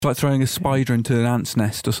It's like throwing a spider into an ant's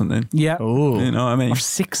nest or something. Yeah. Oh, You know what I mean? Or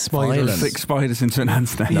 6 spiders. Violent. 6 spiders into an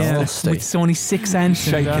ant's nest. Yeah, Nasty. with only 6 ants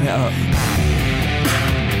Shaking in it there. up.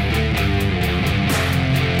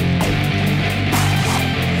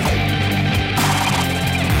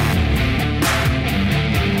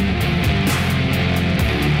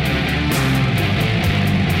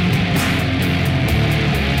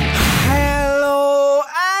 Hello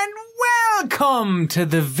and welcome to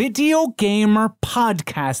the Video Gamer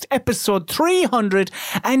Podcast, episode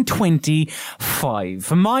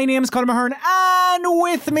 325. My name's Colin Mahern, and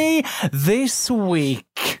with me this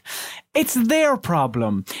week, it's their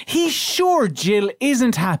problem. He's sure Jill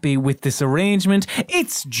isn't happy with this arrangement.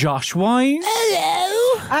 It's Josh Wise. Hello.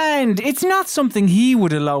 And it's not something he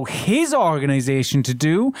would allow his organisation to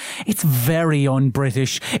do. It's very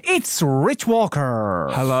un-British. It's Rich Walker.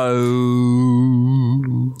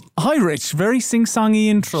 Hello. Hi, Rich. Very sing-songy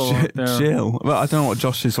intro. there. Jill. Well, I don't know what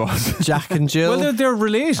Josh's was. Jack and Jill. Well, they're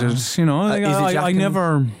related, you know. is it Jack I and-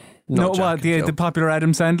 never... No, Not Jack well, and Jill. the popular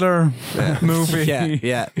Adam Sandler movie.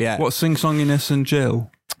 yeah. What, sing-songiness and Jill?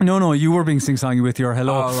 No, you were being sing-songy with your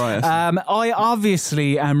hello. Oh, right, I see. I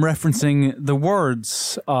obviously am referencing the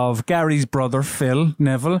words of Gary's brother, Phil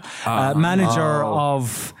Neville, manager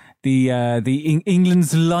of the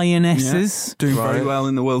England's Lionesses. Doing very well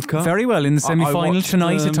in the World Cup. Very well in the semi-final watched,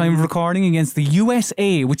 tonight at time of recording against the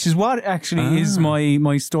USA, which is what actually is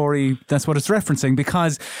my story. That's what it's referencing,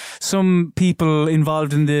 because some people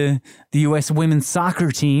involved in the US women's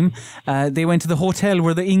soccer team, they went to the hotel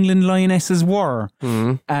where the England Lionesses were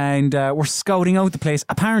and were scouting out the place.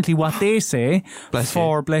 Apparently what they say, Bless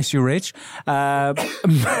bless you, Rich. Are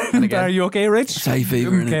you okay, Rich? Say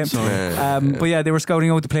fever in it, sorry. But yeah, they were scouting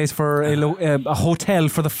out the place for a hotel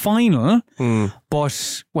for the final.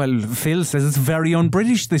 But, well, Phil says it's very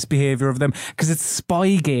un-British, this behaviour of them, because it's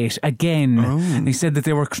Spygate again. They said that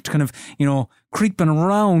they were kind of, creeping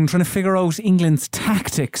around trying to figure out England's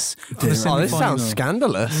tactics for the Oh, semi-final. this sounds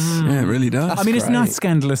scandalous. Yeah, it really does. I mean, it's not great.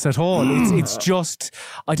 scandalous at all. It's just,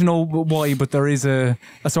 I don't know why, but there is a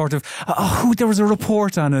sort of, there was a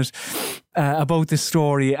report on it about this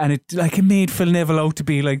story, and it made Phil Neville out to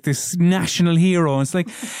be like this national hero. And it's like,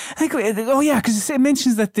 oh yeah, because it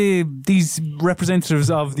mentions that these representatives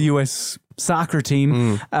of the US soccer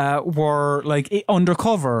team were like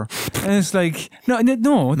undercover, and it's like no, they're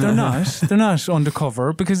not. They're not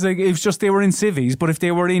undercover, because like it was just they were in civvies. But if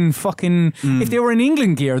they were in if they were in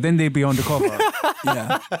England gear, then they'd be undercover.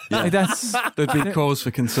 yeah. Like, that's There'd be cause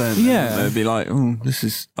for concern. Yeah. They'd be like, oh, this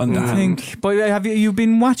is I underhand. think. But have you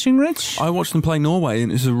been watching, Rich? I watched them play Norway,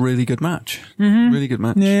 and it's a really good match. Really good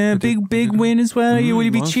match. Yeah, They did- big win as well. Will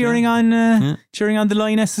you be was, cheering on the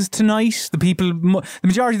Lionesses tonight? The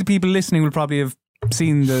majority of the people listening will probably have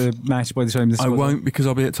seen the match by the time this. I goes won't, because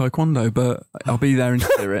I'll be at Taekwondo, but I'll be there in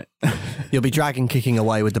spirit. You'll be dragon kicking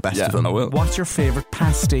away with the best Yeah, of them. I will. on. What's your favourite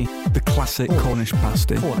pasty? The classic Cornish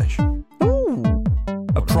pasty. Cornish.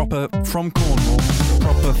 A proper, from Cornwall,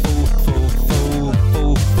 proper full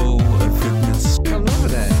of goodness. Come over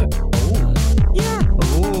there. Yeah.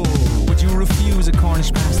 Would you refuse a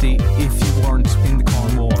Cornish pasty if you weren't in the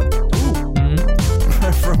Corn Wall?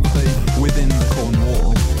 Preferably within the Corn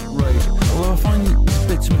Wall. Right. Although I find a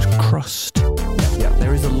bit too much crust. Yeah,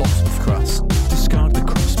 there is a lot of crust. Discard the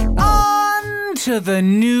crust. On to the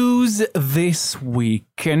news this week,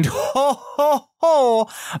 and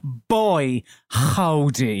boy,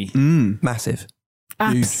 howdy. Massive.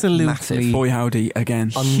 Absolutely. Massive. Boy howdy again.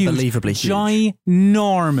 Huge, Unbelievably huge.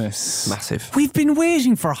 ginormous, Massive. We've been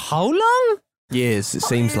waiting for how long? Years, it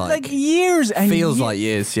seems like. years and Feels like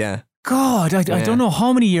years, yeah. God, I don't know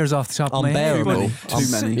how many years off the top of my head. Unbearable. but-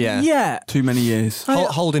 Too many. Yeah. Yeah. Too many years.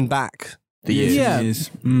 Holding back the years. Yeah. Years.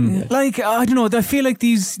 Like, I don't know, I feel like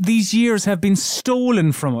these years have been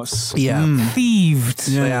stolen from us. Yeah. Thieved.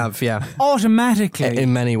 Yeah. They have, yeah. Automatically.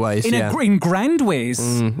 In many ways, yeah. in grand ways.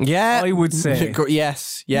 Yeah. I would say.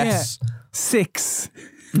 Yes. Yeah. 6.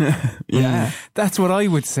 Yeah. That's what I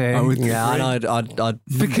would say. I would Yeah, agree. and I'd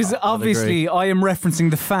Because I'd obviously I am referencing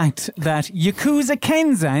the fact that Yakuza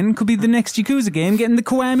Kenzan could be the next Yakuza game getting the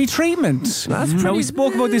Kiwami treatment. Now, we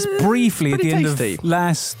spoke about this briefly at the pretty end tasty. of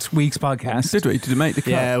last week's podcast. Did we? Did it make the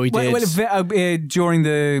cut? Yeah, we did. During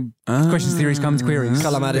the questions, theories, comments, queries.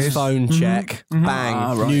 Callum had his phone check. Bang.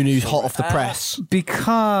 Ah, right. New news hot off the press.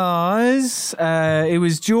 Because it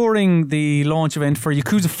was during the launch event for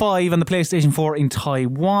Yakuza 5 on the PlayStation 4 in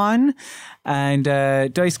Taiwan, And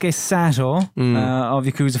Daisuke Sato of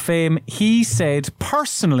Yakuza fame, he said,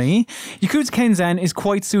 personally, Yakuza Kenzan is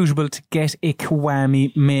quite suitable to get a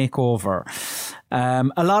Kiwami makeover.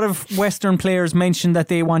 A lot of Western players mentioned that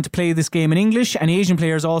they want to play this game in English, and Asian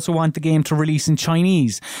players also want the game to release in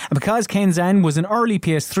Chinese. And because Kenzan was an early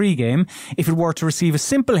PS3 game, if it were to receive a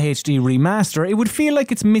simple HD remaster, it would feel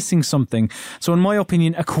like it's missing something. So in my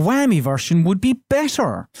opinion, a Kiwami version would be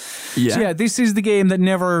better. Yeah. So yeah, this is the game that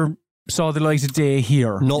never saw the light of day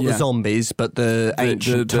here. Not the Yeah. zombies, but the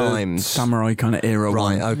ancient times. samurai kind of era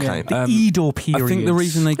Right, one. okay. The Edo period. I think the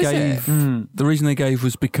reason they Is it? gave the reason they gave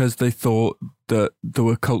was because they thought that there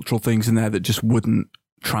were cultural things in there that just wouldn't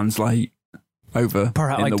translate over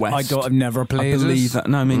Perhaps, in the West. I've never I played believe it. that.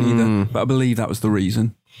 No, me neither. But I believe that was the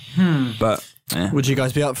reason. But yeah. Would you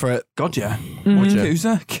guys be up for it? God, yeah. Would you?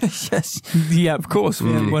 Yakuza? Yes, Yeah, of course.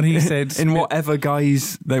 What he said. in whatever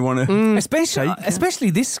guise they want to.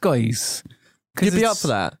 Especially this guy's. 'Cause You'd be it's- up for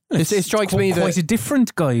that. It's It strikes me that quite a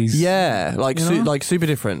different guys. yeah, like You know? like super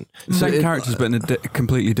different. Same it- characters, but in a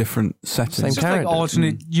completely different setting. Same It's just like characters.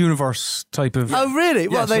 alternate universe type of. Oh really?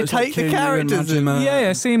 Well, so they it's like take the Kiryu and characters. In. Majima,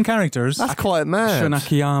 yeah, same characters. That's quite mad. Shun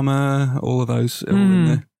Akiyama, all of those. All in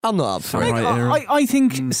the I'm not up for it. Samurai era. I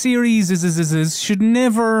think series should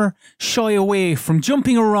never shy away from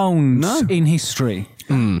jumping around No. in history.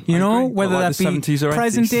 You know, agree. whether Well, like that the be 70s or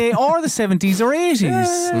present 80s. day or the 70s or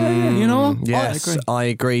 80s. You know? Yes, I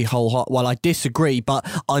agree wholeheartedly. Well, I disagree, but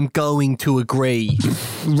I'm going to agree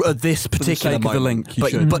at this particular sake of the moment. link, you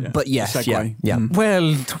should, yeah. But yes, Segue. yeah, yeah.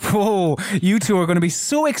 Well, whoa, you two are going to be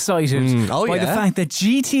so excited Oh, by the yeah? fact that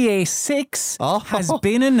GTA 6 Oh. has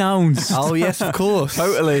been announced. Oh yes, of course.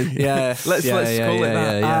 Totally. Yeah. Let's call it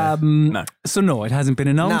that. Yeah. No. So no, it hasn't been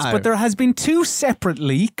announced, No. but there has been two separate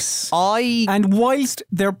leaks. I And whilst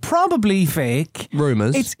they're probably fake,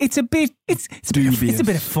 rumors. it's a bit it's a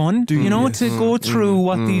bit of fun, you know, to go through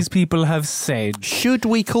what these people have said. Should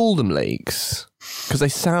we call them leaks? Because they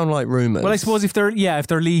sound like rumors. Well, I suppose if they're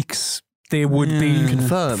leaks, they would be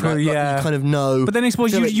confirmed. for- Like, yeah. you kind of know. But then I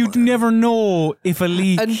suppose Until it- you'd never know if a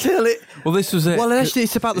leak. until it. Well, this was it. Well, actually,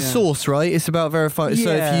 it's about the source, right? It's about verifying. So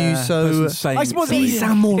if you Saying I suppose These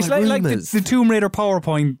sound more it's like like rumours. the Tomb Raider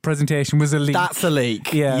PowerPoint presentation was a leak. that's a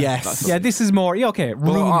leak. yeah, Yes. yeah. This is more. Yeah, okay.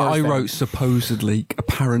 Well, Rumors. I then. wrote supposedly,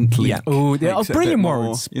 apparently. Yeah. Oh, yeah, Makes it a brilliant bit more,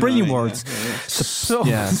 words! you know Brilliant what I mean? words.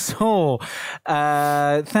 Yeah. So,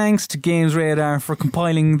 thanks to Games Radar for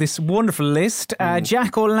compiling this wonderful list.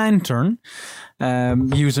 Jack O'Lantern,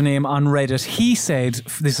 username on Reddit, he said,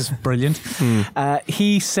 "This is brilliant."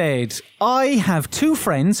 He said, "I have two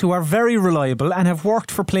friends who are very reliable and have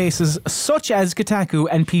worked for places such as Kotaku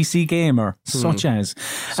and PC Gamer, such as.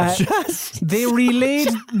 They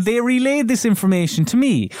relayed this information to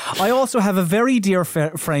me. I also have a very dear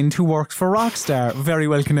friend who works for Rockstar, very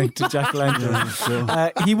well connected, Jack Lantern.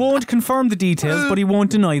 He won't confirm the details, but he won't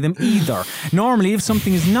deny them either. Normally, if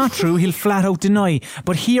something is not true, he'll flat out deny.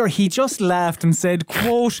 But here, he just laughed and said,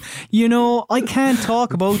 quote, you know, I can't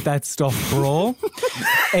talk about that stuff, bro.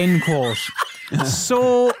 End quote.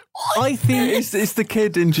 So I think It's the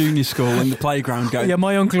kid in junior school in the playground going. yeah,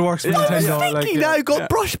 my uncle works for Nintendo. He now got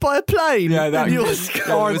brushed by a plane. Yeah, that in your there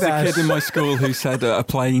school. was a kid in my school who said a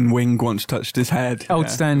plane wing once touched his head.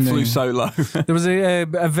 Outstanding. Flew so low. There was a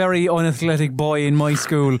very unathletic boy in my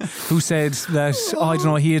school who said that, I don't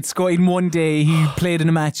know, he had scored in one day, he played in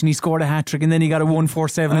a match and he scored a hat trick, and then he got a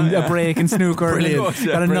 147 and a break in snooker. Brilliant. And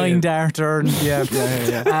got a 9-darter.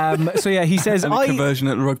 And so yeah, he says, And a conversion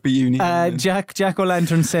at rugby union. Jack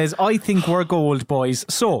O'Lantern says, I think we're gold, boys.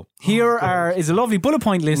 So here is a lovely bullet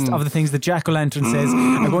point list of the things that Jack O'Lantern says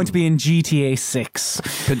are going to be in GTA 6.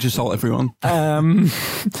 Pinch of salt, everyone.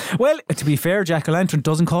 Well, to be fair, Jack O'Lantern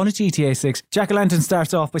doesn't call it GTA 6. Jack O'Lantern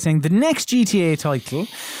starts off by saying the next GTA title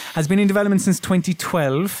has been in development since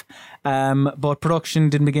 2012, but production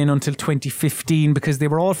didn't begin until 2015 because they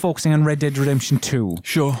were all focusing on Red Dead Redemption 2.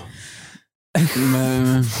 Sure.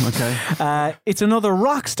 Okay. It's another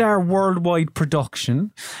Rockstar worldwide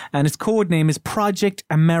production, and its code name is Project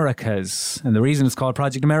Americas. And the reason it's called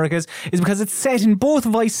Project Americas is because it's set in both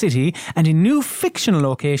Vice City and a new fictional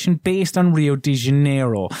location based on Rio de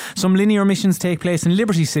Janeiro. Some linear missions take place in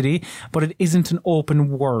Liberty City, but it isn't an open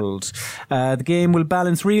world. The game will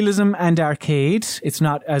balance realism and arcade. It's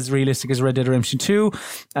not as realistic as Red Dead Redemption 2,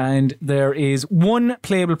 and there is one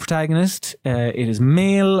playable protagonist. It is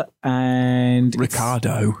male, and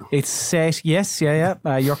Ricardo. it's set, yes,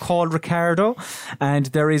 you're called Ricardo, and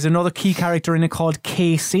there is another key character in it called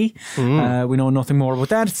Casey. We know nothing more about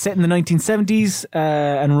that. It's set in the 1970s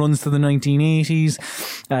and runs to the 1980s.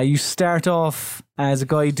 You start off as a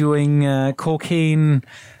guy doing cocaine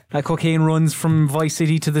Cocaine runs from Vice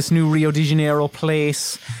City to this new Rio de Janeiro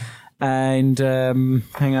place. And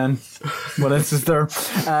hang on, what else is there?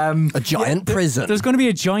 A giant prison. There's going to be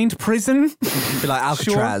a giant prison. Be like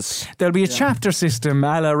Alcatraz. Sure. There'll be a chapter system,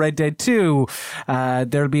 a la Red Dead 2.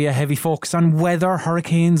 There'll be a heavy focus on weather,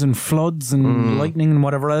 hurricanes and floods and lightning and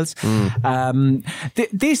whatever else.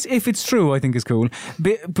 This, if it's true, I think is cool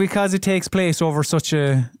because it takes place over such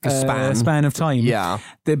a span of time. Yeah.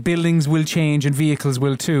 The buildings will change and vehicles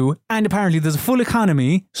will too. And apparently there's a full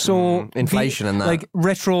economy. So inflation and that. Like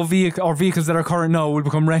retro vehicles that are current now will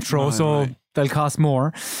become retro. They'll cost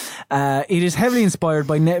more. It is heavily inspired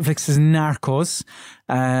by Netflix's Narcos.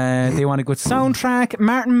 They want a good soundtrack.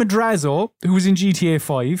 Martin Madrazo, who was in GTA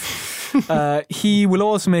 5, he will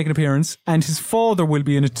also make an appearance, and his father will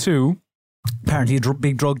be in it too. Apparently a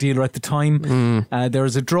big drug dealer at the time.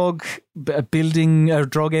 There's a drug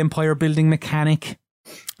empire building mechanic.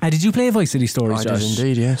 Did you play Vice City Stories, Josh? I did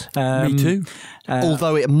indeed, yes. Me too.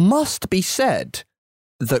 Although it must be said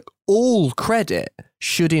that all credit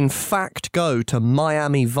should in fact go to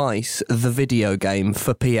Miami Vice, the video game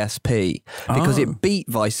for PSP, because it beat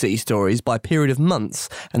Vice City Stories by a period of months,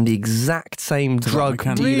 and the exact same drug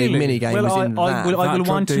dealing minigame was in that. I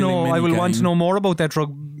will want to know more about that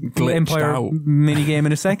drug empire minigame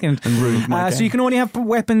in a second. And ruined my so game. you can only have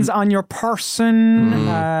weapons on your person.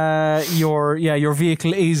 Your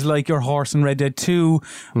vehicle is like your horse in Red Dead 2,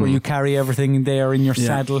 where you carry everything there in your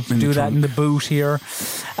saddle. Do that in the boot here.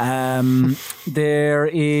 There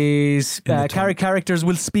is characters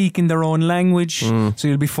will speak in their own language, so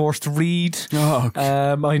you'll be forced to read.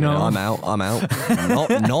 I know. I'm out.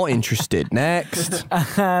 not interested. Next.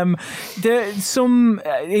 There's some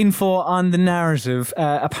info on the narrative.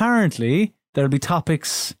 Apparently, there'll be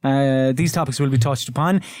topics. These topics will be touched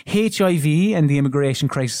upon: HIV and the immigration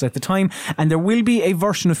crisis at the time, and there will be a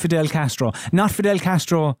version of Fidel Castro, not Fidel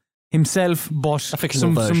Castro himself, but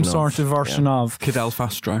some sort of version of Fidel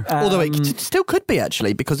Castro. Although it still could be,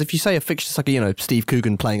 actually, because if you say a fiction, it's like Steve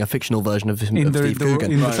Coogan playing a fictional version of Steve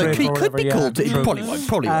Coogan. So it could be called. It probably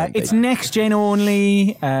won't be. It's next gen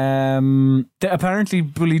only. Apparently,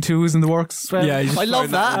 Bully 2 is in the works. I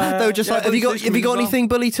love that. They were just like, have you got anything,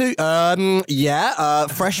 Bully 2?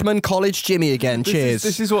 Freshman college Jimmy again. Cheers.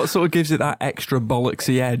 This is what sort of gives it that extra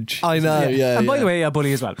bollocksy edge. I know. Yeah. And by the way,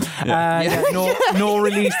 Bully as well. No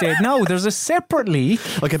release date. No, there's a separate leak.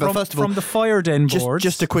 Okay, but first of all, from the Fire Den boards.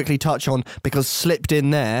 Just to quickly touch on, because slipped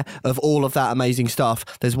in there of all of that amazing stuff,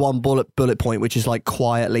 there's one bullet point which is like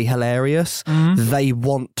quietly hilarious. They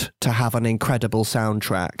want to have an incredible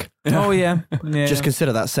soundtrack. Oh yeah. Just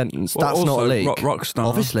consider that sentence. That's also, not a leak. Rockstar,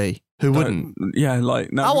 obviously. Who wouldn't? Yeah,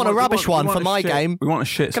 like no. I want a rubbish one for my game. We want a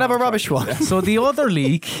shit. Can I have a rubbish one? So the other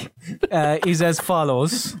leak is as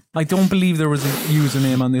follows. I don't believe there was a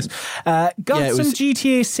username on this. Got some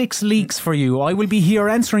GTA 6 leaks for you. I will be here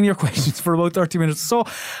answering your questions for about 30 minutes. So,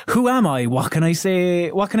 who am I? What can I say?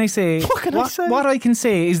 What I can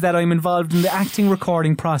say is that I'm involved in the acting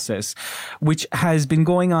recording process, which has been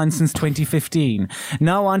going on since 2015.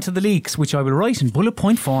 Now on to the leaks, which I will write in bullet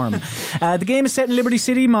point form. The game is set in Liberty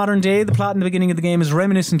City, modern day. The plot in the beginning of the game is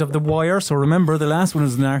reminiscent of The Wire, so remember the last one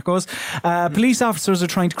was Narcos. Police officers are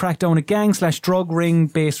trying to crack down a gang/drug ring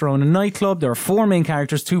based around a nightclub. There are 4 main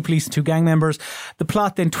characters, 2 police and 2 gang members. The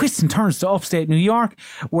plot then twists and turns to upstate New York,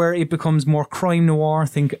 where it becomes more crime noir,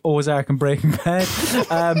 think Ozark and Breaking Bad.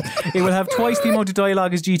 It will have twice the amount of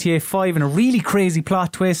dialogue as GTA 5 and a really crazy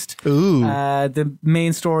plot twist. The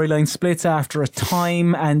main storyline splits after a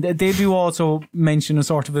time, and they do also mention a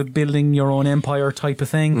sort of a building your own empire type of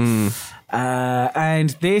thing. And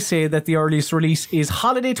they say that the earliest release is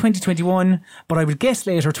holiday 2021, but I would guess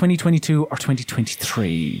later 2022 or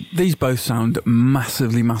 2023. These both sound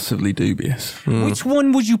massively, massively dubious. Which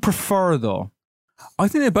one would you prefer, though? I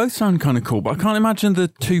think they both sound kind of cool, but I can't imagine the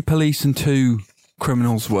 2 police and 2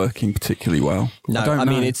 criminals working particularly well. No, I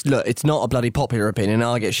mean, it's not a bloody popular opinion.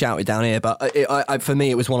 I get shouted down here, but for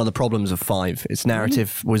me, it was one of the problems of 5. Its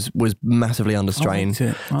narrative was massively understrained.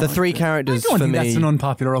 The 3 characters, I don't for think me, that's an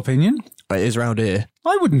unpopular opinion. It is round here.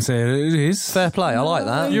 I wouldn't say it is. Fair play. I like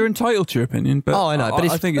that. You're entitled to your opinion, but I know, but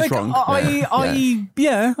I think it's wrong. I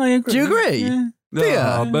agree. Do you agree?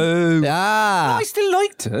 Yeah. Boo. I still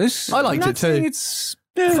liked it. I liked it too. It's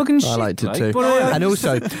fucking shit. I liked it too. But and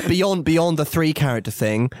also, beyond the 3 character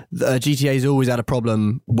thing, GTA's always had a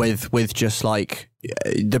problem with just like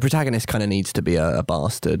the protagonist kind of needs to be a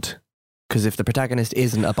bastard. Because if the protagonist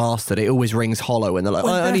isn't a bastard, it always rings hollow, and they're like,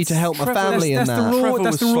 I need to help my family in that. Trevor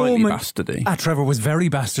was slightly bastardy. Trevor was very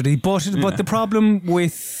bastardy, but the problem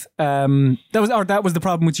with that was the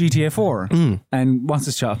problem with GTA 4 and what's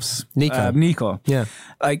his chops, Nico. Nico. Yeah,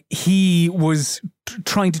 like he was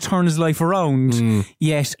trying to turn his life around,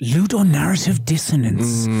 yet ludonarrative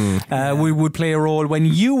dissonance would play a role when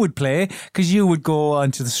you would play, because you would go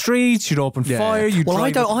onto the streets, you'd open fire, you'd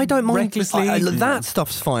I drive don't mind recklessly. that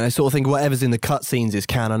stuff's fine. I sort of think whatever's in the cutscenes is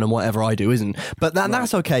canon and whatever I do isn't. But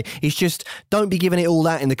that's okay. It's just don't be giving it all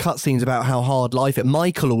that in the cutscenes about how hard life it.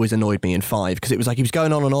 Michael always annoyed me in 5 because it was like he was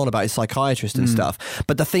going on and on about his psychiatrist and stuff,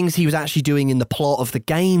 but the things he was actually doing in the plot of the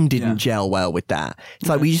game didn't gel well with that. It's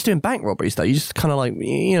like, we're just doing bank robberies though. You just kind of like,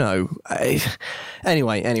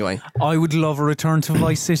 anyway. I would love a return to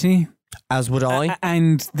Vice City. As would I.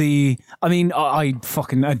 I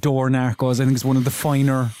fucking adore Narcos. I think it's one of the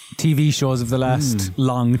finer TV shows of the last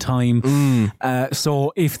long time.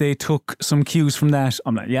 So if they took some cues from that,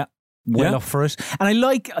 I'm like, up for it. And I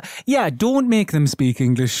like, don't make them speak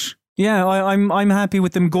English. Yeah, I'm happy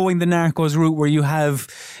with them going the Narcos route where you have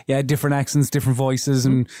different accents, different voices,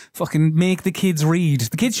 and fucking make the kids read.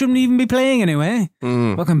 The kids shouldn't even be playing anyway.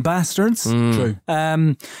 Fucking bastards. True.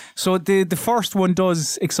 So the first one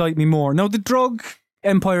does excite me more. Now the drug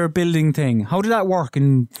empire building thing, how did that work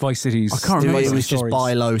in Vice Cities? I can't remember. It was just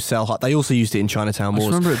buy low, sell high. They also used it in Chinatown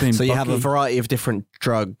Wars. I remember it being so you have a Bucky. variety of different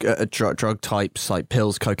drug types, like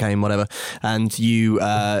pills, cocaine, whatever, and you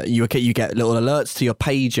get little alerts to your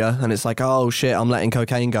pager, and it's like, oh shit, I'm letting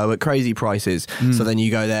cocaine go at crazy prices. So then you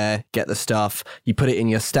go there, get the stuff, you put it in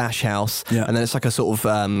your stash house, and then it's like a sort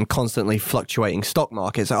of constantly fluctuating stock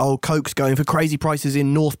market. So, oh, coke's going for crazy prices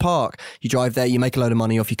in North Park. You drive there, you make a load of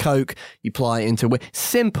money off your coke, you apply it into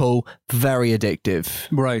simple, very addictive,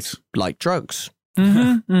 right? Like drugs.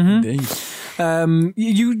 Indeed.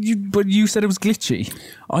 But you said it was glitchy.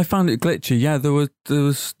 I found it glitchy. Yeah, there was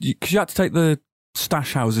because you had to take the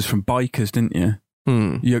stash houses from bikers, didn't you?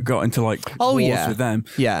 You got into like wars with them.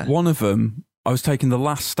 Yeah. One of them, I was taking the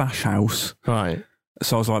last stash house. Right.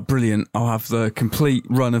 So I was like, brilliant, I'll have the complete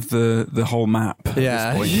run of the whole map at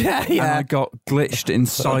this point. And I got glitched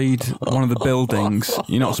inside one of the buildings.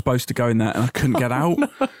 You're not supposed to go in there, and I couldn't get out.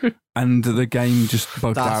 And the game just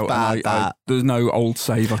bugged That's out. bad, And there's no old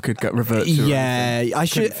save I could get revert to. I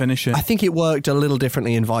should finish it. I think it worked a little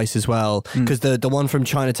differently in Vice as well, because the one from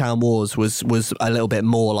Chinatown Wars was a little bit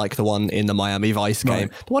more like the one in the Miami Vice game.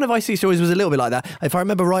 Right. The one in Vice City Stories was a little bit like that. If I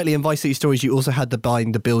remember rightly, in Vice City Stories, you also had the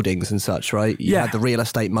buying the buildings and such, right? You had the real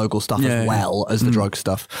estate mogul stuff as well as the drug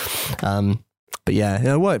stuff. But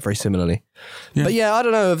it worked very similarly. Yeah. But I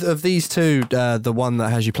don't know, of these two, the one that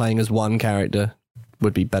has you playing as one character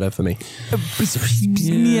would be better for me.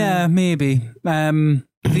 Yeah, maybe. And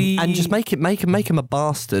just make him a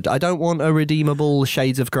bastard. I don't want a redeemable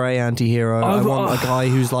Shades of Grey anti-hero. I want a guy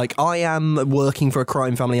who's like, I am working for a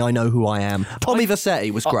crime family, I know who I am. Tommy Vercetti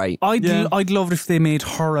was great. I'd love it if they made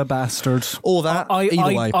her a bastard. Or that,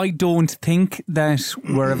 either way. I don't think that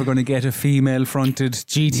we're ever going to get a female-fronted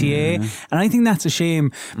GTA, and I think that's a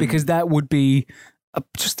shame, because that would be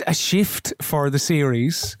just a shift for the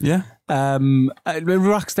series. Yeah.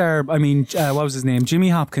 Rockstar, what was his name? Jimmy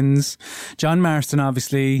Hopkins, John Marston,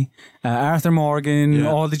 obviously, Arthur Morgan,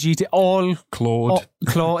 all the all Claude.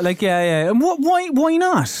 And why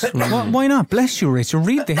not? Why not? Bless you, Richard.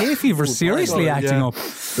 Read the hay fever seriously acting up.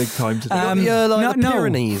 Big time today. The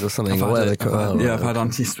Pyrenees or something. I've had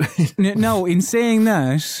anti-speed. No, in saying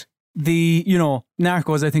that,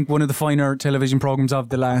 Narcos, I think one of the finer television programs of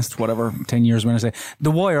the last 10 years. When I say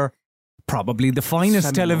The Wire, probably the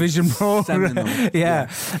finest television program.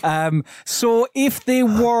 So if they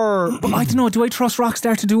were, I don't know, do I trust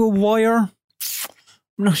Rockstar to do a Wire?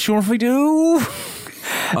 I'm not sure if I do.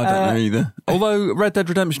 I don't know either. Although Red Dead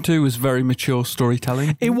Redemption 2 was very mature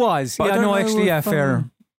storytelling. It was. But Fair.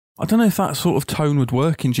 I don't know if that sort of tone would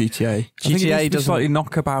work in GTA. GTA doesn't slightly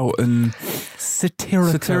knockabout and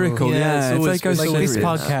satirical. Yeah, if they they go like serious. this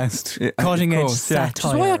podcast, cutting edge satire. Which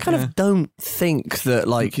is why I kind of don't think that,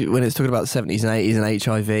 like, when it's talking about the 70s and 80s and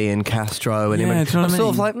HIV and Castro and Yeah, do you know I'm what I sort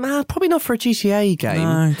of mean? like, man, probably not for a GTA game.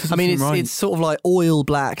 No, it doesn't seem right. It's sort of like oil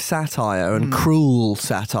black satire and cruel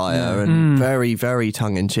satire and very, very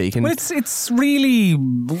tongue in cheek. And Well, it's really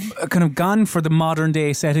kind of gone for the modern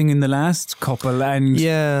day setting in the last couple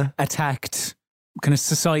and attacked kind of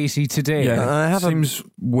society today. Yeah, seems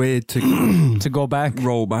weird to to go back.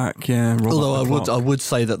 roll back. although I would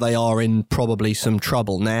say that they are in probably some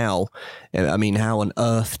trouble now. I mean, how on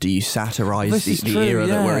earth do you satirise This is the true, era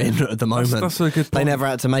that we're in at the moment? That's a good They point. never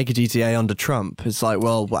had to make a GTA under Trump. It's like,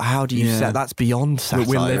 well, how do you set? That's beyond satire.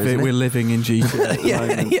 But we're living in GTA. at the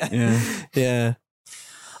moment. Yeah.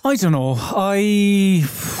 I don't know. I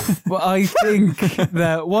think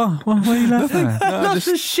that what are you laughing at? No,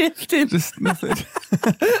 Just shifting. just nothing.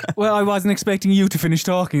 Well, I wasn't expecting you to finish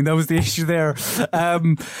talking. That was the issue there.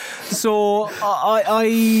 So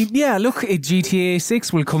look, GTA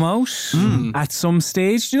 6 will come out at some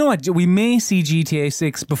stage. You know what? We may see GTA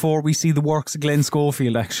 6 before we see the works of Glenn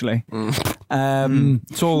Schofield, actually.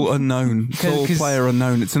 It's all unknown. It's all player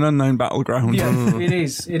unknown. It's an unknown battleground. Yeah, it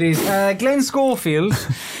is. It is. Glenn Schofield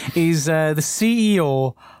is the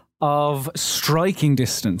CEO of Striking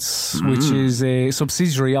Distance, which is a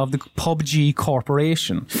subsidiary of the PUBG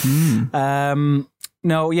Corporation.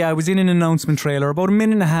 Now, I was in an announcement trailer about a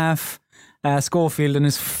minute and a half. Schofield and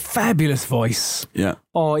his fabulous voice. Yeah.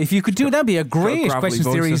 Oh, if you could do that'd be a great questions,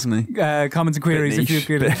 theories, comments and queries. If you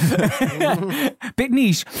could, bit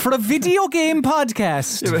niche for a video game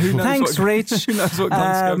podcast. Yeah, but who knows Thanks, Rich. Who knows what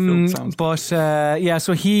Glenn Schofield sounds like? But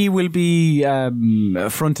so he will be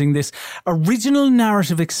fronting this original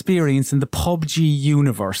narrative experience in the PUBG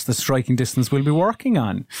universe that Striking Distance will be working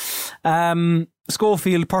on.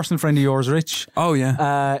 Schofield, personal friend of yours, Rich. Oh,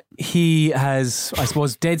 yeah. He has, I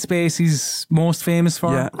suppose, Dead Space he's most famous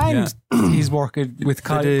for. Yeah, and he's working with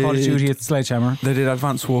Call of Duty at Sledgehammer. They did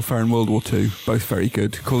Advanced Warfare and World War II, both very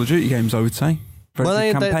good Call of Duty games, I would say.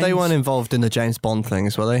 Very good they weren't involved in the James Bond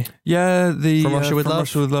things, were they? Yeah, the From Russia with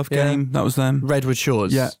Love game, that was them. Redwood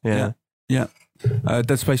Shores. Yeah.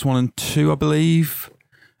 Dead Space 1 and 2, I believe.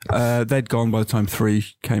 They'd gone by the time 3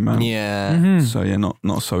 came out. Yeah. So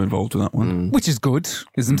not so involved with that one. Which is good,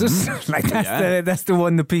 isn't it? Like that's the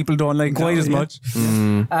one that people don't like quite as much.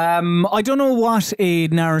 I don't know what a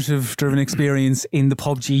narrative-driven experience in the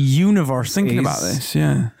PUBG universe Thinking is. about this,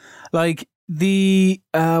 yeah. Like the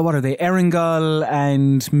what are they? Erangel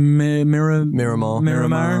and Miramar.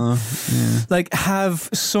 Yeah. Like have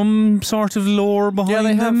some sort of lore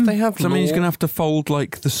behind them. They have. So, I mean, he's going to have to fold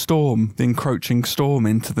like the encroaching storm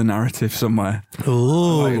into the narrative somewhere.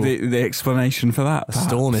 Ooh. Like the explanation for that. A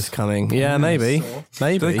storm is coming. Yeah, maybe. Do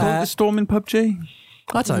they call it the storm in PUBG?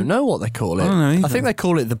 I don't know what they call it. I don't know either. I think they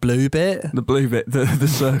call it the blue bit. The blue bit, the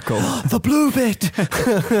circle. The blue bit.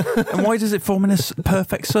 And why does it form in a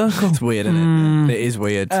perfect circle? It's weird, isn't it? It is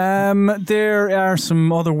weird. There are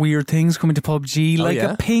some other weird things coming to PUBG, like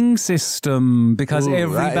a ping system, because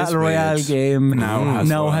every Battle Royale game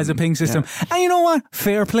now has a ping system. Yeah. And you know what?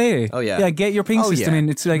 Fair play. Oh, yeah. Yeah, get your ping system in.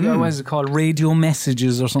 It's like, what is it called? Radio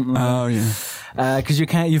messages or something like that. Oh, yeah. Because you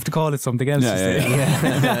have to call it something else.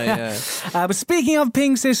 But speaking of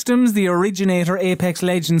ping systems, the originator Apex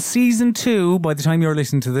Legends Season 2, by the time you're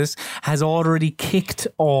listening to this, has already kicked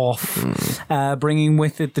off, bringing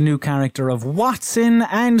with it the new character of Wattson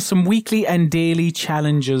and some weekly and daily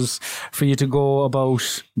challenges for you to go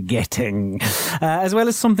about getting, as well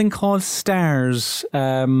as something called Stars,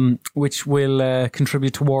 which will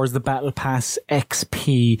contribute towards the Battle Pass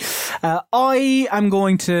XP.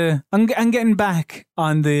 I'm getting back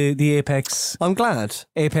on the Apex. I'm glad.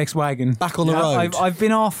 Apex wagon. Back on the road. I've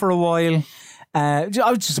been off for a while. I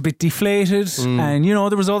was just a bit deflated, and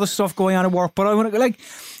there was other stuff going on at work. But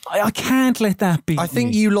I can't let that be. I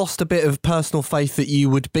think you lost a bit of personal faith that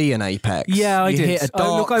you would be an Apex. Yeah, I did. Hit a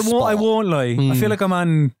dark I won't lie. I feel like I'm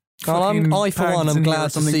on. I for one, I'm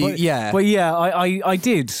glad to see. But I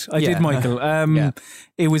did. I did, Michael.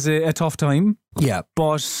 It was a tough time. Yeah,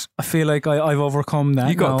 but I feel like I've overcome that.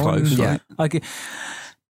 You got close, right?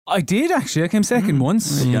 I did actually. I came second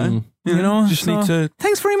once. There you go. Just need to.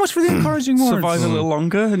 Thanks very much for the encouraging words. Survive a little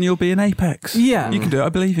longer, and you'll be an Apex. Yeah, you can do it. I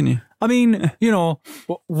believe in you. I mean,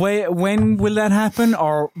 when will that happen,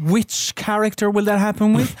 or which character will that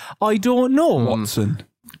happen with? I don't know. Wattson.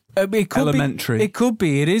 It could elementary. Be, it could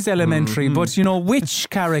be. It is elementary, but which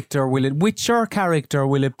character will it? Whicher character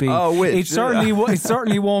will it be? Oh, which? It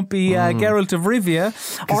certainly won't be Geralt of Rivia,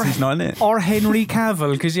 or he's not in it, or Henry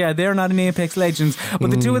Cavill, because they're not in Apex Legends.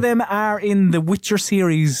 But the two of them are in the Witcher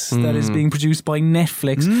series that is being produced by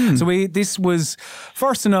Netflix. So this was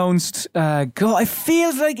first announced. God, it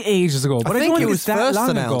feels like ages ago, but I don't think it was that first long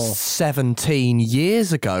announced ago. 17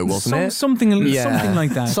 years ago, wasn't it? Something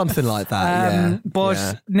like that. Something like that.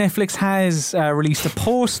 But Netflix has released a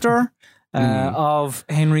poster of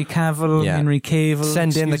Henry Cavill, Henry Cavill.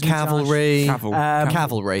 Send in the cavalry.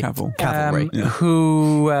 Cavalry.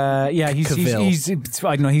 Who, he's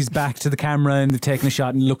I don't know, he's back to the camera and they're taking a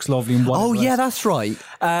shot and looks lovely and whatever. Oh, yeah, that's right.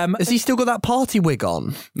 Has he still got that party wig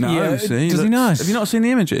on? No, does he not? Have you not seen the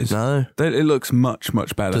images? No. It looks much,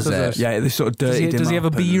 much better. Does it? Yeah, they sort of dirtied him. Does he have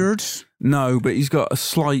a beard? No, but he's got a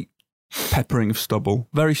slight peppering of stubble.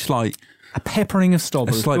 Very slight. A peppering of stubble.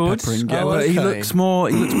 A slight Good. peppering, yeah. Oh, But he okay. looks more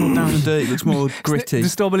down and dirty. He looks more gritty. The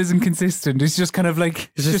stubble isn't consistent. It's just kind of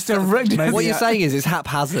like just a maybe- What you're saying is it's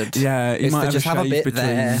haphazard. Yeah, he It's might to have just a have a shave bit between.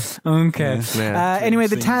 there. Okay. Yeah. Anyway,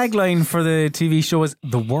 the tagline for the TV show is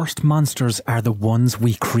 "The worst monsters are the ones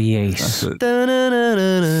we create." That's it.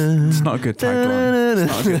 Da-na-na-na-na. It's not a good tagline.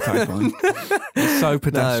 It's not a good tagline. It's so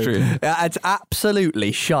pedestrian. No, it's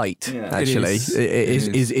absolutely shite. Yeah. Actually,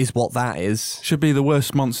 It is what that is. Should be the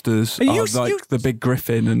worst monsters You- are like the big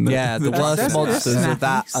griffin and the, Yeah, the That's worst monsters snappy, of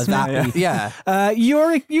that. snappy. Yeah.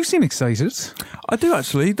 You seem excited. I do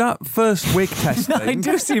actually. That first wig test thing. I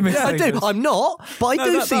do seem I excited. do. I'm not, but I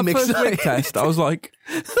do that seem first excited. wig test. I was like,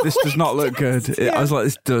 this does not look good. I was like,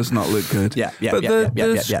 this does not look good. Yeah, yeah, but yeah,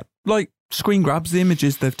 the like screen grabs, the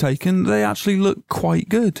images they've taken, they actually look quite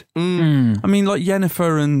good. I mean, like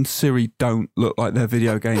Yennefer and Ciri don't look like their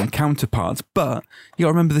video game counterparts, but you got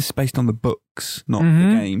to remember this is based on the books, not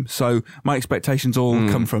the game. So my expectations all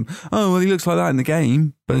come from, oh, well, he looks like that in the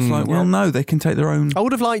game, but it's like, well, no, they can take their own. I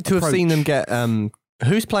would have liked to have seen them approach. get.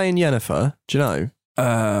 Who's playing Yennefer? Do you know?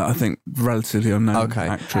 I think relatively unknown Okay.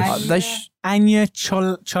 actress. They Anya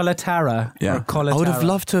Cholatara. Yeah. Or Colatara. I would have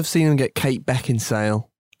loved to have seen them get Kate Beckinsale.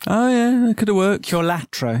 Oh yeah, that could have worked.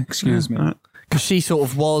 Cholatra, excuse me. Because she sort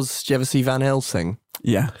of was. Do you ever see Van Helsing?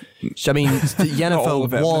 Yeah, I mean, Not all Yennefer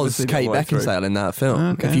of it, I've never was seen it Kate all the way through. Beckinsale in that film.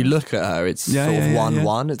 Okay. If you look at her, it's Yeah, sort of yeah, yeah,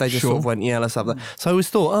 1-1. yeah. They just Sure. sort of went, yeah, let's have that. So I always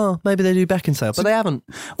thought, oh, maybe they do Beckinsale, but they haven't.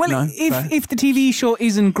 Well, No, fair. if the TV show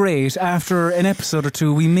isn't great after an episode or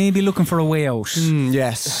two, we may be looking for a way out.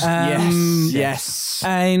 Yes. Yes.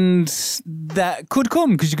 And that could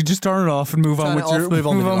come because you could just turn it off and move on with your move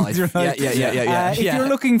on with your with life. your Yeah, life. yeah, yeah, yeah, yeah. If Yeah. you're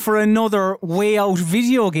looking for another way out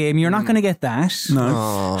video game, you're not going to get that.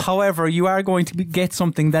 no. However, you are going to get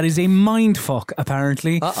something that is a mindfuck,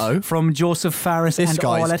 apparently, Uh-oh. from Joseph Faris This and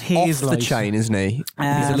guy's all at off Hazelight. the chain, isn't he?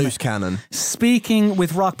 He's a loose cannon. Speaking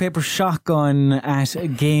with Rock Paper Shotgun at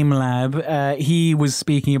Game Lab, he was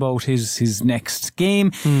speaking about his next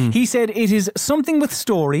game. He said it is something with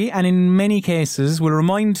story, and in many cases will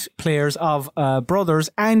remind players of Brothers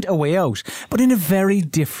and A Way Out, but in a very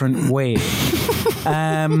different way.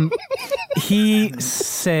 He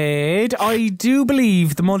said, I do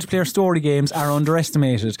believe the multiplayer story games are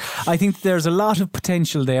underestimated. I think there's a lot of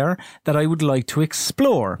potential there that I would like to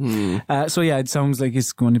explore. So yeah, it sounds like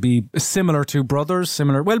it's going to be similar to Brothers.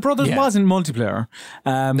 Well, Brothers Yeah. wasn't multiplaer.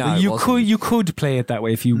 But it you wasn't. could play it that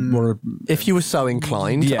way if you were. If you were so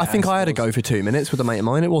inclined. Yeah, I think I I had a go for 2 minutes with a mate of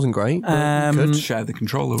mine. It wasn't great. but Could share the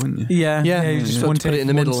controller, wouldn't you? Yeah, Yeah, you you just just one have to put take it in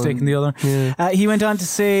the one middle stick and- in the other. He went on to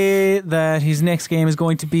say that his next game is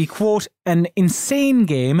going to be, quote, an insane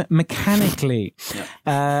game mechanically,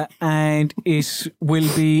 and it will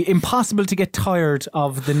be impossible to get tired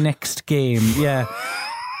of the next game. Yeah.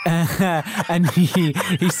 And he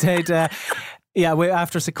said...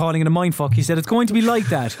 after calling it a mindfuck, he said it's going to be like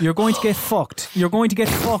that. You're going to get fucked. You're going to get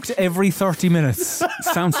fucked every 30 minutes.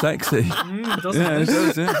 Sounds sexy. Yeah, it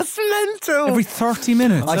does, yeah. That's mental. Every 30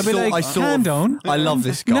 minutes. I'd be like, calm down. I love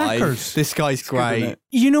this guy. Knackered. This guy's great.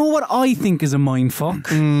 You know what I think is a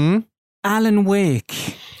mindfuck? Alan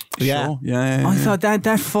Wake. Yeah. Sure. Yeah. I thought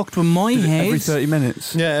that fucked with my head. every 30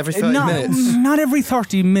 minutes. Yeah, every 30 not, minutes. Not every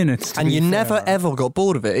 30 minutes. to And be you fair. never ever got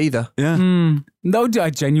bored of it either. Yeah. No, I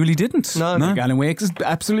genuinely didn't. No. I think Alan Wake is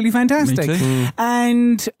absolutely fantastic. Me too.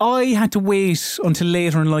 And I had to wait until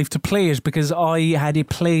later in life to play it because I had a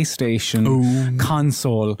PlayStation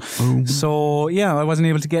console. So, yeah, I wasn't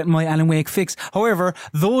able to get my Alan Wake fix. However,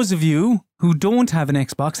 those of you who don't have an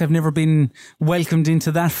Xbox, have never been welcomed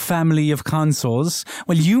into that family of consoles,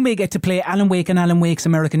 well, you may get to play Alan Wake and Alan Wake's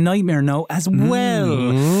American Nightmare now as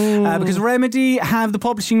well. Because Remedy have the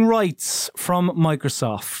publishing rights from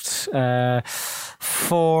Microsoft.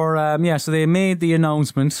 So they made the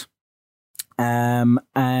announcement. And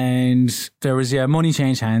there was, money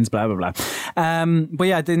changed hands, blah, blah, blah. But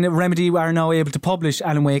yeah, the Remedy are now able to publish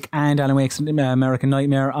Alan Wake and Alan Wake's American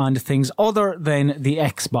Nightmare on things other than the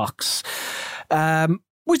Xbox.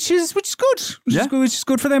 Which is good. Which is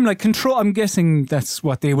good for them. Like Control, I'm guessing that's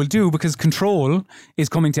what they will do because Control is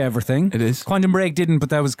coming to everything. It is. Quantum Break didn't,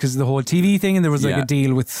 but that was because of the whole TV thing, and there was like Yeah. a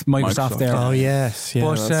deal with Microsoft Microsoft. there. Oh, yes. Yeah,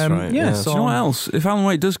 But, that's right. yeah, So so- Do you know what else? If Alan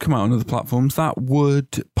Wake does come out on other platforms, that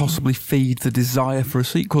would possibly feed the desire for a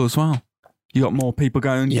sequel as well. You got more people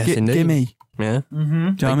going, Yes, indeed. gimme. yeah. Do you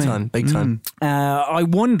know what I mean? Big time. I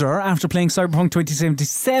wonder, after playing Cyberpunk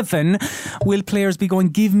 2077, will players be going,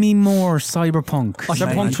 give me more Cyberpunk?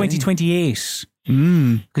 Cyberpunk maybe. 2028.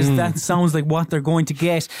 because that sounds like what they're going to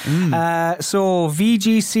get. So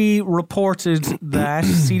VGC reported that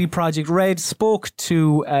CD Projekt Red spoke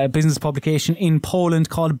to a business publication in Poland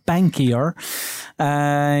called Bankier,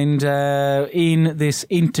 and in this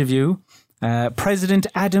interview, President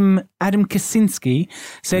Adam Kaczynski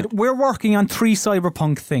said, "We're working on 3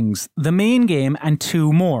 Cyberpunk things, the main game and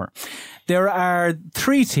 2 more. There are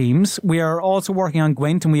 3 teams. We are also working on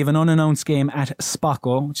Gwent, and we have an unannounced game at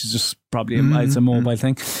Spocko, which is just probably it's a mobile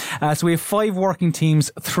thing. So we have 5 working teams,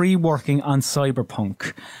 3 working on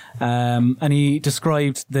Cyberpunk." And he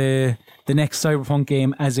described the next Cyberpunk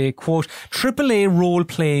game as a, quote, AAA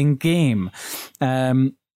role-playing game.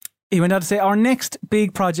 He went on to say, "Our next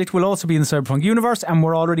big project will also be in the Cyberpunk universe, and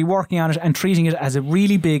we're already working on it and treating it as a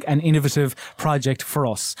really big and innovative project for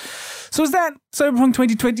us." So is that Cyberpunk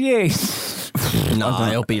 2028? No,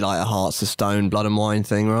 it'll be like a Hearts of Stone, Blood and Wine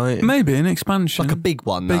thing, right? Maybe an expansion. Like a big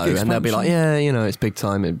one, though. And they'll be like, yeah, it's big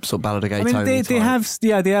time. It's sort of Ballad of Gay Tony. They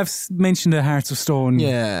have mentioned a Hearts of Stone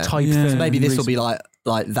type thing. So maybe this will be like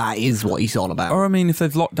that is what he's on about. Or I mean, if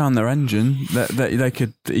they've locked down their engine, they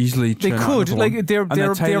could easily. They could. Like they're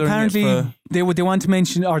apparently they want to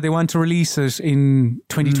mention, or they want to release it in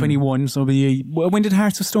 2021. So when did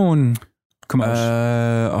Hearts of Stone come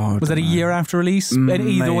out? Was that a year after release?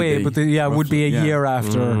 Either way, but it would be a year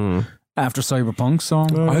after Cyberpunk. So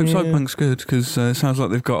I hope Cyberpunk's good, because it sounds like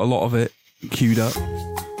they've got a lot of it queued up.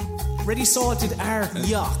 Ready salted art,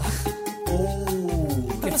 yuck.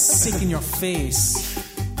 Oh, get sick in your face.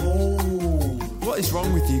 What is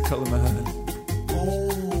wrong with you, Colin Mahern?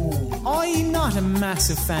 I'm not a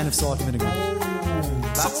massive fan of salt and vinegar.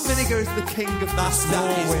 Salt and vinegar is the king of that.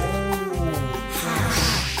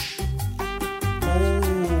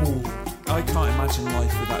 I can't imagine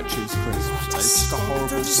life without cheese crisps. It's just a horrible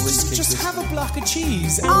bleak Just have a block of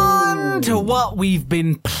cheese. On to what we've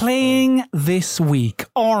been playing this week,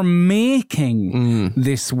 or making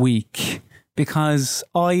this week, because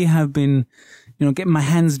I have been, getting my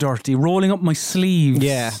hands dirty, rolling up my sleeves.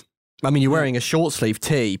 Yeah. I mean, you're wearing a short sleeve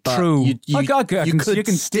tee, but true. You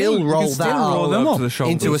can still roll them up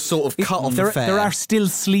into a sort of cut off effect. There are still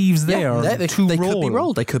sleeves there. They could be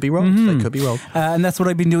rolled. They could be rolled. They could be rolled. And that's what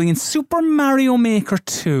I've been doing in Super Mario Maker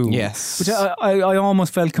 2. Yes, which I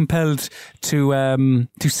almost felt compelled to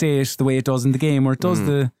say it the way it does in the game, where it does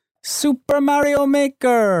the Super Mario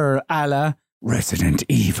Maker a la Resident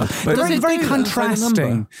Evil. But very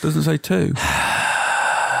contrasting. Doesn't say 2.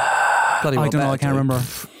 I don't know. I can't remember.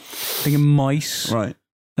 I think it might. Right.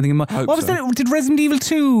 I think it might. What was that? Did Resident Evil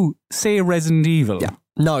 2 say Resident Evil? Yeah.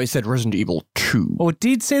 No, it said Resident Evil 2. Oh, it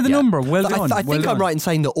did say the number. Well done. I think I'm right in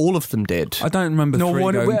saying that all of them did. I don't remember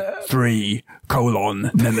 3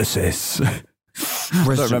 Nemesis.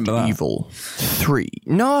 Resident Evil 3.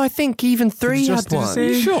 No, I think even 3 had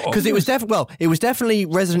one. Sure. Because it was definitely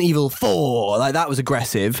Resident Evil 4. Like, that was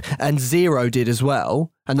aggressive, and 0 did as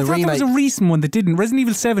well. And the remake, there was a recent one that didn't. Resident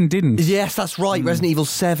Evil 7 didn't. Yes, that's right. Resident Evil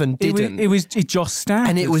 7 didn't. It just started.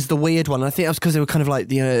 And it was the weird one. I think that was because they were kind of like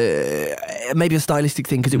maybe a stylistic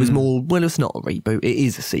thing, because it was more, well, it's not a reboot, it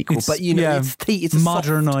is a sequel, but it's a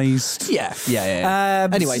modernised. Yeah.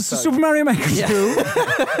 Anyway, Super Mario Maker 2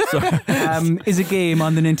 is a game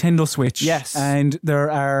on the Nintendo Switch. Yes. And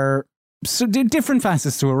there are different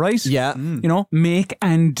facets to it, right? Yeah. Make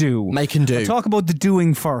and do. Make and do. I'll talk about the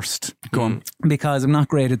doing first. Go on. Because I'm not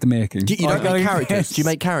great at the making. You don't make characters? Do you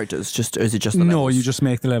make characers? Or is it just the No, levels? you just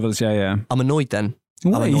make the levels, yeah. I'm annoyed then.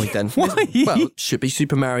 Why? I'm annoyed then. Why? Well, it should be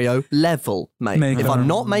Super Mario level, mate. If I'm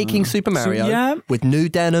not making Super Mario with new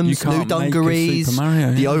denims, new dungarees,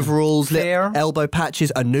 the overalls, elbow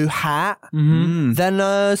patches, a new hat, then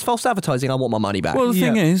it's false advertising. I want my money back. Well, the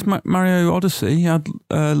thing is, Mario Odyssey had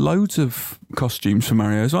loads of costumes for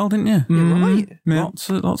Mario as well, didn't you? Right. Yeah.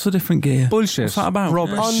 Lots of different gear. Bullshit. What's that about?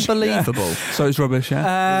 Rubbish. Unbelievable. So it's rubbish,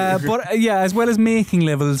 yeah. But as well as making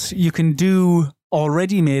levels, you can do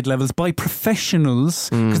already made levels by professionals,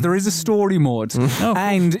 because there is a story mode,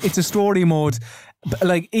 and it's a story mode.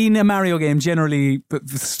 Like in a Mario game, generally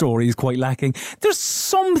the story is quite lacking. There's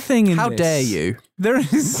something in How this. dare you? There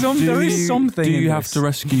is something. Do you have this. to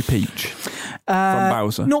rescue Peach from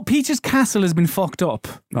Bowser? No, Peach's castle has been fucked up.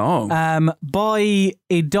 By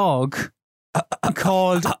a dog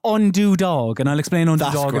called Undo Dog, and I'll explain Undo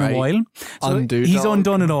Dog in a while. So he's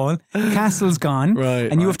undone it all. Castle's gone,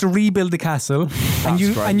 and you have to rebuild the castle,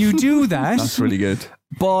 and you do that. That's really good.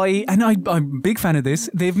 And I'm a big fan of this.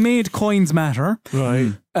 They've made coins matter,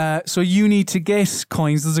 right? So you need to get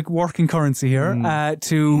coins. There's a working currency here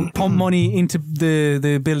to pump money into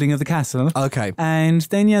the building of the castle. Okay, and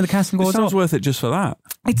then the castle goes up. It sounds worth it just for that.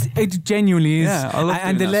 It genuinely is. Yeah, I love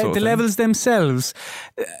and doing that sort of the thing. levels themselves,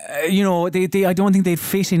 they I don't think they'd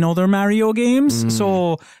fit in other Mario games.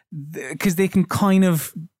 So, because they can kind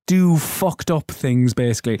of do fucked up things,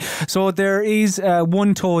 basically. So there is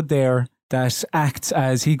one Toad there that acts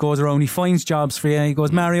as he goes around, he finds jobs for you. He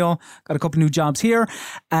goes, Mario, got a couple new jobs here.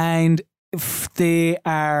 And they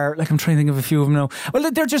are, like, I'm trying to think of a few of them now. Well,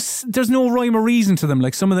 they're just, there's no rhyme or reason to them.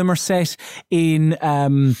 Like, some of them are set in,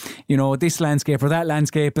 this landscape or that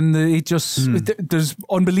landscape, and there's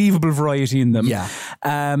unbelievable variety in them. Yeah.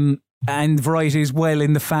 And variety as well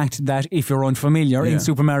in the fact that if you're unfamiliar, in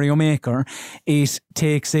Super Mario Maker, it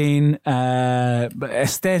takes in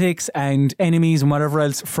aesthetics and enemies and whatever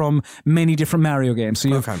else from many different Mario games. So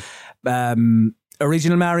you have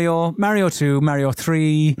original Mario, Mario 2, Mario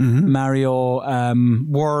 3, Mario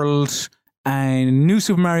World, and New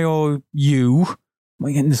Super Mario U. Am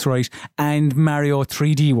I getting this right? And Mario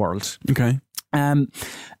 3D World. Okay. And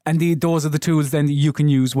those are the tools then that you can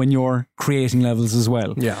use when you're creating levels as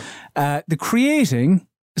well. Yeah. The creating.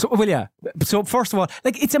 So first of all,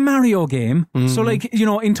 like, it's a Mario game. So, like,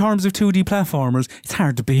 in terms of 2D platformers, it's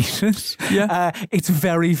hard to beat it. Yeah. It's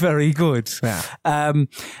very, very good. Yeah.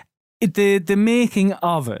 The making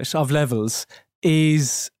of levels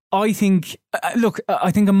is, I think, I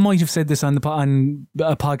think I might have said this on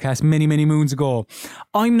a podcast many, many moons ago.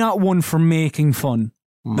 I'm not one for making fun,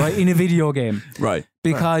 right, in a video game. Right.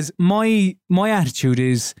 Because my attitude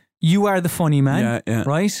is, you are the funny man,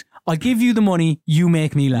 right? I'll give you the money, you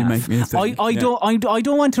make me laugh. You make me a thing. I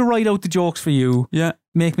don't want to write out the jokes for you. Yeah.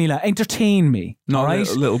 Make me laugh. Entertain me. Not right?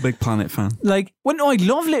 a Little Big Planet fan. Like, I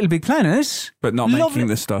love Little Big Planet. But not making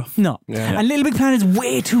this stuff. No. Yeah. And Little Big Planet is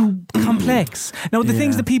way too complex. Now, the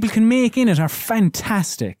things that people can make in it are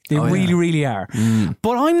fantastic. They really are.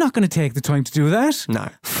 But I'm not going to take the time to do that. No.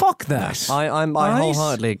 Fuck that. I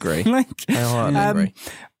wholeheartedly agree. Like, I wholeheartedly agree.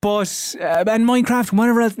 But, and Minecraft and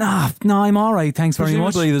whatever else, no, I'm all right, thanks very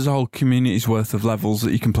much. Presumably there's a whole community's worth of levels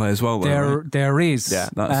that you can play as well, though, right? There is. Yeah,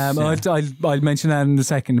 I'll mention that in a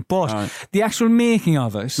second. But the actual making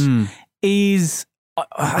of it is,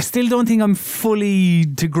 I still don't think I'm fully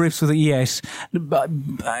to grips with it yet.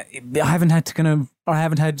 I haven't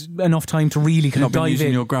had enough time to really kind of dive using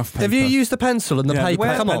in. your graph paper. Have you used the pencil and the paper?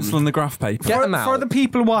 The Come on. pencil and the graph paper. Get them out. For the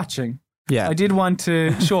people watching. Yeah. I did want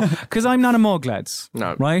to show, because I'm not a mug, lads.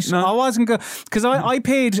 No. Right? No. I wasn't going, because I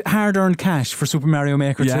paid hard-earned cash for Super Mario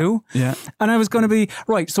Maker 2. Yeah. And I was going to be,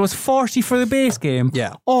 right, so it's 40 for the base game.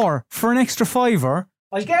 Yeah. Or for an extra $5,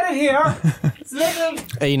 I'll get it here. It's little.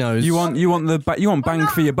 He knows. You want bang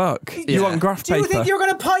for your buck. Yeah. You want graph Do paper. you think you're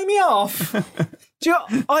going to pie me off?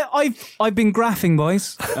 I've been graphing,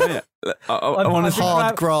 boys. Oh, yeah. I want to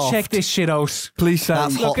hard graft. Check this shit out. Please say,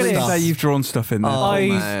 That's hot please stuff. say you've drawn stuff in there.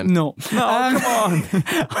 Man. No. come on.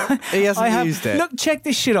 He hasn't used it. Look, check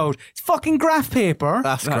this shit out. It's fucking graph paper.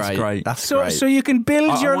 That's great. That's So great. you can build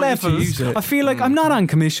I your want you to levels. use it. I feel like I'm not on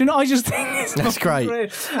commission. I just think it's That's fucking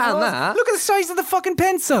great. And Oh, that- Look at the size of the fucking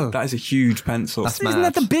pencil. That is a huge pencil. That's Isn't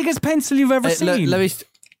that the biggest pencil you've ever seen?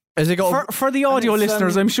 Has it got? For the audio it's,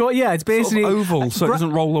 listeners, I'm sure. Yeah, it's basically sort of oval, so it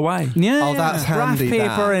doesn't roll away. Yeah, Oh, that's graph handy, paper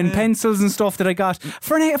that. and pencils and stuff that I got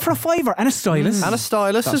for a $5 and a stylus. And a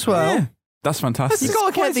stylus as well. Yeah. That's fantastic. You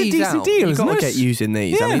got to get It's a these decent out. deal, You isn't got to it? get using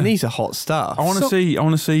these. I Yeah. mean, these are hot stuff. I want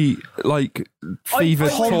to see like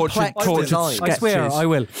fevered, tortured design. sketches. I swear, I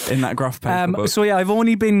will. In that graph paper book. So yeah, I've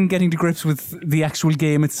only been getting to grips with the actual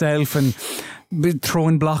game itself and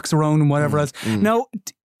throwing blocks around and whatever else. Now,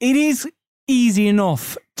 it is easy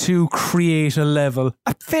enough to create a level,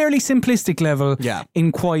 a fairly simplistic level,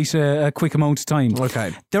 in quite a quick amount of time.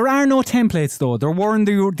 Okay. There are no templates though. There weren't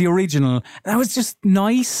the original. That was just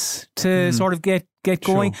nice to sort of get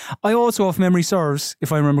going. I also, if memory serves,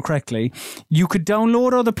 if I remember correctly, you could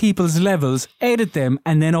download other people's levels, edit them,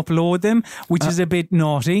 and then upload them, which is a bit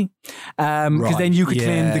naughty. Because then you could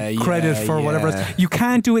claim the credit for whatever else. You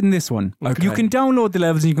can't do it in this one. Okay. You can download the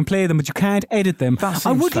levels and you can play them, but you can't edit them.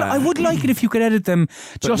 I would like it if you could edit them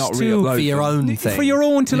just not to re-upload For your own thing. for your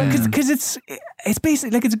own, because it's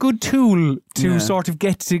basically like it's a good tool to sort of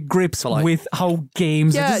get to grips with how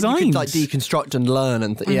games are designed. You could like deconstruct and learn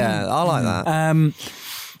and yeah, I like that.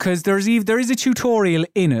 Because there is a tutorial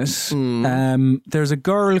in it. There's a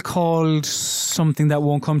girl called something that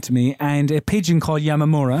won't come to me, and a pigeon called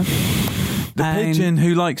Yamamura. The pigeon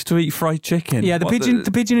who likes to eat fried chicken. Yeah, the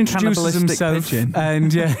pigeon introduces himself, pigeon.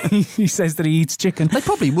 and he says that he eats chicken. They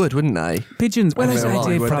probably would, wouldn't they? Pigeons. Well,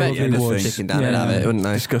 they would. probably would. Chicken down and have it, wouldn't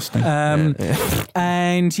they? Disgusting.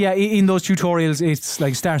 And in those tutorials, it's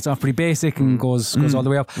like starts off pretty basic and goes all the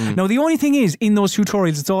way up. Now, the only thing is, in those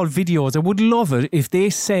tutorials, it's all videos. I would love it if they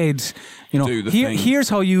said, here's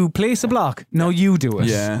how you place a block. Now you do it.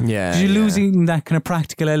 Yeah. You're losing that kind of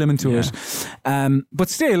practical element to it. But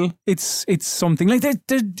still, it's something like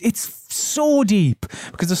it's so deep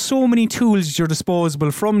because there's so many tools at your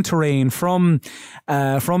disposal, from terrain, from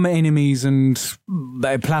enemies and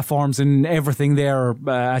platforms and everything there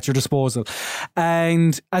at your disposal,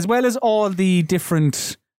 and as well as all the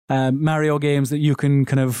different Mario games that you can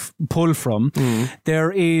kind of pull from.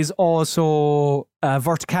 There is also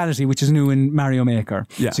verticality, which is new in Mario Maker.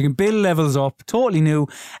 So you can build levels up, totally new,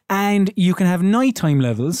 and you can have nighttime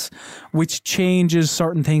levels, which changes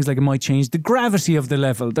certain things, like it might change the gravity of the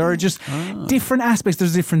level. There are just different aspects.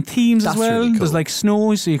 There's different themes as well. Really cool. There's like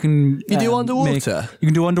snow, so you can do underwater. You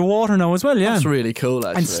can do underwater now as well. Yeah, that's really cool.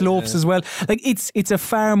 Actually, and slopes as well. Like it's a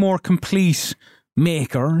far more complete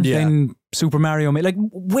Maker than Super Mario Maker, like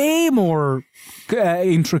way more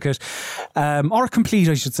intricate or complete,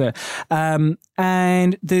 I should say. And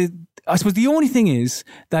I suppose the only thing is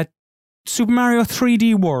that Super Mario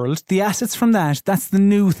 3D World, the assets from that's the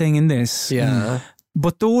new thing in this.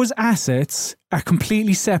 But those assets are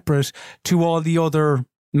completely separate to all the other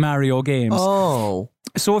Mario games.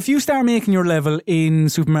 So if you start making your level in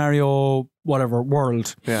Super Mario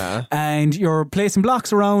World, and you're placing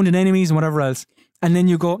blocks around and enemies and whatever else, and then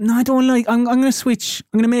you go, no, I don't like, I'm going to switch.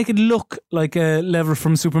 I'm going to make it look like a level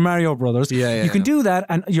from Super Mario Brothers. You can do that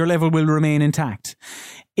and your level will remain intact.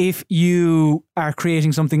 If you are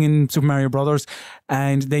creating something in Super Mario Brothers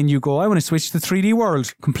and then you go, I want to switch to 3D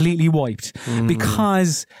World, completely wiped.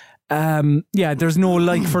 Because, there's no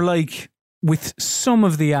like for like with some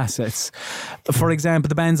of the assets. For example,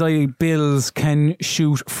 the Banzai Bills can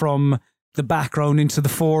shoot from the background into the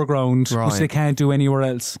foreground, which they can't do anywhere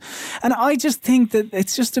else. And I just think that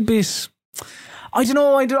it's just a bit, I don't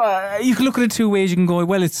know, you can look at it two ways. You can go,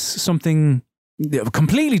 well, it's something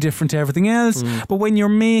completely different to everything else, but when you're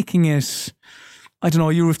making it, I don't know,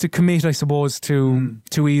 you have to commit, I suppose, to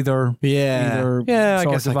either I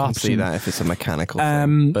guess I can option. see that if it's a mechanical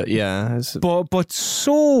thing. But but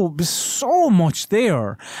so much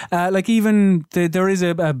there. Like even there is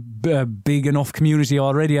a big enough community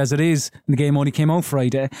already as it is. The game only came out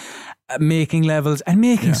Friday. Making levels and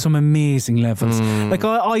making some amazing levels. Like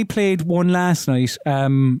I played one last night.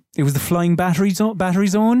 It was the Flying Battery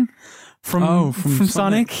Zone. From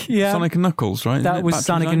Sonic. Sonic and Knuckles, right? That was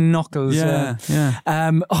Sonic and Knuckles.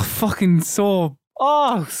 Fucking so.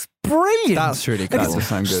 It's brilliant. That's really cool. That does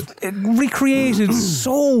sound good. It recreated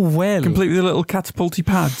so well. Complete with the little catapulty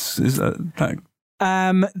pads. Is that?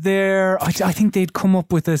 I think they'd come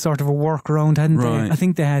up with a sort of a workaround, hadn't they? I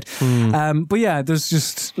think they had. But yeah, there's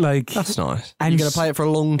just like that's nice. And you're going to play it for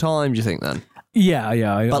a long time, do you think then?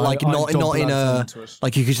 Yeah. But like not in a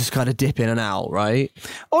like you could just kind of dip in and out, right?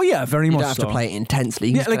 Oh yeah, very much. You don't have to play it intensely.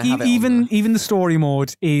 Yeah, like even the story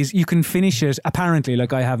mode is you can finish it. Apparently,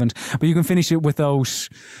 like I haven't, but you can finish it without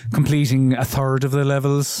completing a third of the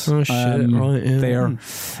levels. Oh shit! Right, there,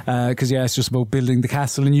 because it's just about building the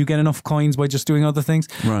castle, and you get enough coins by just doing other things.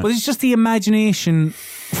 Right. But it's just the imagination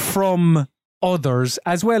from others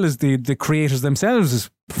as well as the creators themselves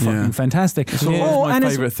is fucking fantastic. It's always my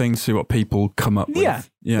favourite thing to see what people come up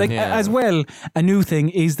with. As well, a new thing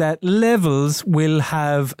is that levels will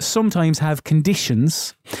sometimes have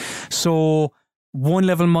conditions. So one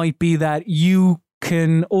level might be that you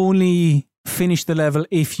can only finish the level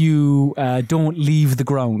if you don't leave the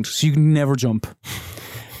ground, so you can never jump.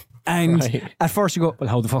 And at first you go, well,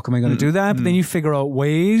 how the fuck am I going to do that? But then you figure out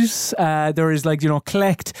ways. There is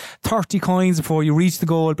collect 30 coins before you reach the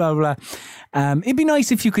goal, blah, blah, blah. It'd be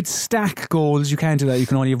nice if you could stack goals. You can't do that. You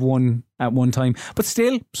can only have one at one time. But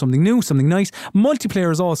still, something new, something nice.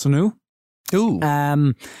 Multiplayer is also new. Ooh.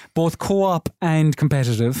 Both co-op and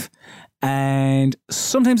competitive. And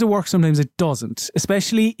sometimes it works, sometimes it doesn't,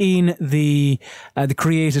 especially in the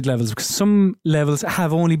created levels, because some levels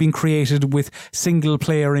have only been created with single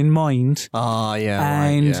player in mind.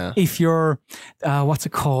 And if you're what's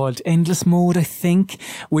it called, endless mode, I think,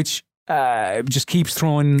 which just keeps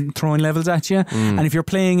throwing levels at you. And if you're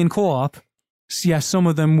playing in co-op, some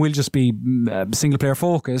of them will just be single player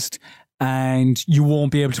focused, and you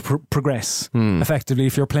won't be able to progress effectively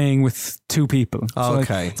if you're playing with two people. So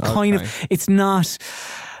it's kind of, it's not,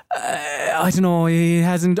 I don't know, he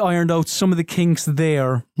hasn't ironed out some of the kinks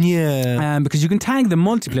there. Yeah. Because you can tag them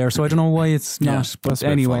multiplayer, so I don't know why it's not. But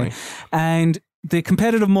anyway. And the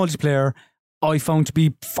competitive multiplayer I found to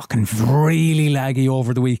be fucking really laggy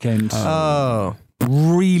over the weekend. Oh.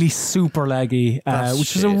 Really super laggy,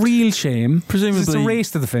 which is a real shame. Presumably, it's a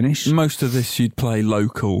race to the finish. Most of this you'd play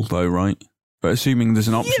local, though, right? But assuming there's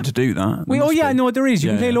an option to do that. There is.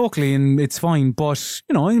 You can play locally and it's fine. But,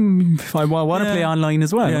 you know, if I want to play online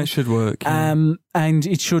as well. Yeah, it should work. Yeah. And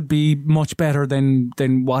it should be much better than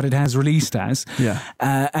what it has released as. Yeah.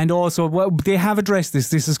 And also, they have addressed this.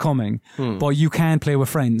 This is coming. But you can play with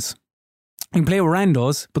friends. You can play with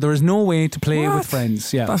randos, but there is no way to play with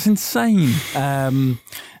friends. Yeah. That's insane.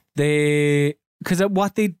 Because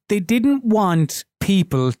what they didn't want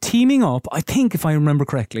people teaming up, I think if I remember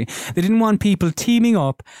correctly, they didn't want people teaming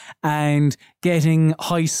up and getting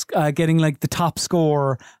getting like the top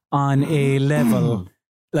score on a level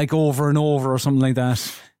like over and over or something like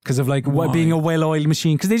that. Because of like being a well-oiled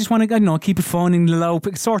machine, because they just want to, I don't know, keep it fun and allow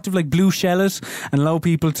sort of like blue shell it and allow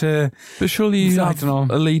people to. But surely you have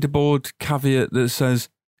a leaderboard caveat that says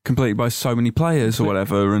completed by so many players or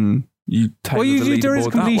whatever, and you take the leaderboard there is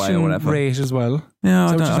that way or completion whatever. rate as well. Yeah,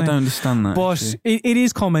 I don't understand that. But it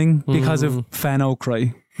is coming because of fan outcry.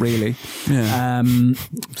 Really, yeah.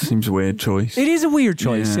 Seems a weird choice. It is a weird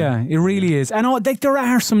choice. Yeah, it really is. And there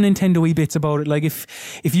are some Nintendo-y bits about it. Like if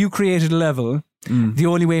you created a level, the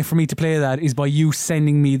only way for me to play that is by you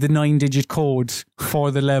sending me the 9-digit code for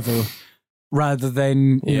the level, rather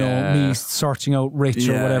than you know me searching out Rich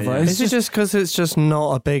or whatever. Is it just because it's just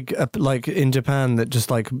not a big like in Japan that just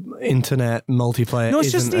like internet multiplayer? No,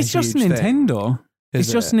 it's just Nintendo. It's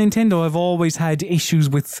just Nintendo. I've always had issues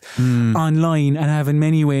with online and have in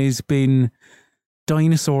many ways been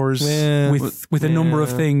dinosaurs with a number of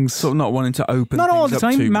things. Sort of not wanting to open not things all the up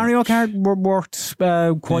time. too Mario much. Kart worked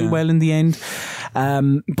quite well in the end.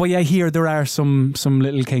 But yeah, here there are some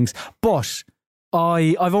little kinks. But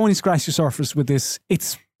I've only scratched the surface with this.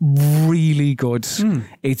 It's really good.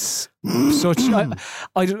 It's such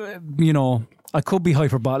I could be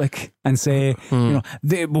hyperbolic and say, you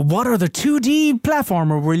know, what other 2D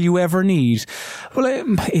platformer will you ever need?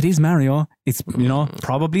 Well, it is Mario. It's, you know,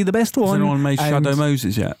 probably the best one. Has anyone made Shadow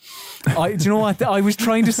Moses yet? Do you know what? I was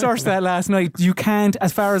trying to search that last night. You can't,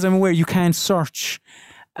 as far as I'm aware, you can't search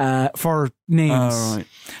for names. Right.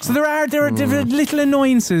 So there are little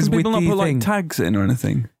annoyances with people not the put thing. like tags in or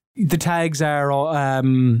anything. The tags are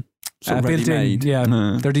built in,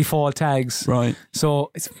 they're default tags, right? So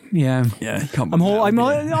it's you can't.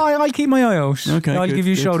 I'll keep my eye out. Okay, I'll give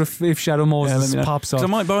you a shout if Shadow Moses pops up. I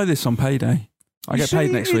might buy this on payday. I get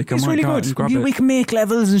paid next week. It's really good. We can make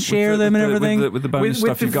levels and share them and everything with the bonus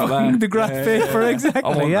stuff you've got there. The graph paper,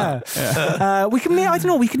 exactly. We can make. I don't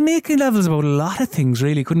know. We could make levels about a lot of things,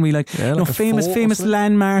 really, couldn't we? Like, famous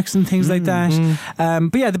landmarks and things like that.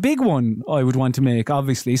 But yeah, the big one I would want to make,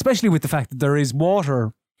 obviously, especially with the fact that there is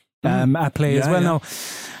water at play as well. Now,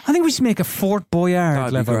 I think we should make a Fort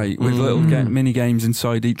Boyard level. That'd be great, with little mini games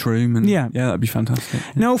inside each room. And that'd be fantastic.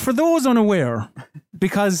 Now, for those unaware,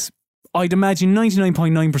 because I'd imagine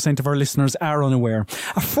 99.9% of our listeners are unaware,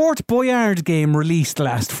 a Fort Boyard game released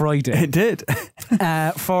last Friday. It did.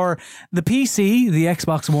 For the PC, the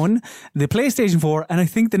Xbox One, the PlayStation 4, and I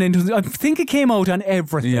think the Nintendo. I think it came out on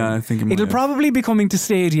everything. Yeah, I think it'll probably be coming to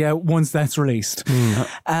Stadia once that's released.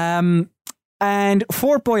 And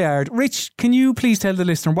Fort Boyard, Rich, can you please tell the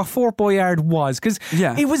listener what Fort Boyard was? Because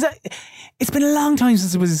it's been a long time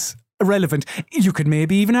since it was relevant. You could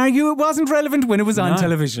maybe even argue it wasn't relevant when it was on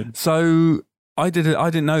television. So I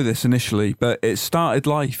didn't know this initially, but it started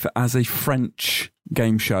life as a French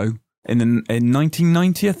game show in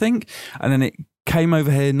 1990, I think, and then it came over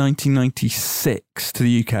here in 1996 to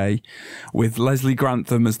the UK with Leslie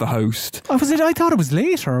Grantham as the host. Oh, was it? I thought it was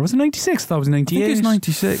later. Was it 96? I thought it was 98. I think it's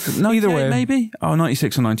 96. Either way, maybe. Oh,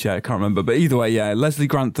 96 or 98. I can't remember. But either way, yeah. Leslie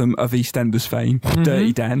Grantham of EastEnders fame,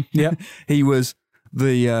 Dirty Den. Yeah, he was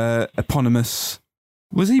the eponymous.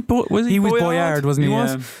 Was he? He was Boyard, wasn't he?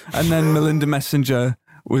 Was. And then Melinda Messenger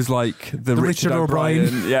was like the Richard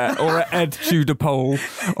O'Brien, or Ed Tudor Pole,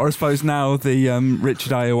 or I suppose now the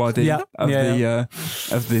Richard Ayoade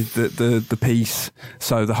of the piece.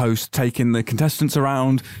 So the host taking the contestants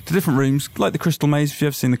around to different rooms, like the Crystal Maze. If you've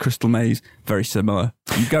ever seen the Crystal Maze, very similar.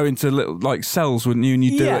 You go into little like cells, wouldn't you? And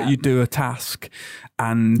you do a task,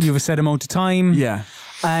 and you have a set amount of time. Yeah.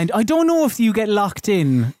 And I don't know if you get locked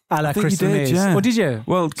in a la Crystal Maze. Yeah. Oh, did you?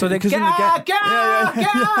 Well, so they she had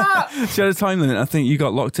a time limit. I think you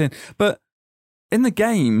got locked in. But in the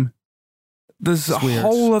game, there's a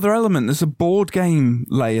whole other element. There's a board game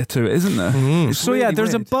layer to it, isn't there? Mm-hmm. So yeah,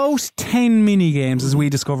 there's about 10 mini games as we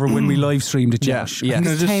discovered when we live streamed it, Josh. Yeah. I think Can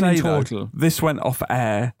I it's just 10 say, in though, total. this went off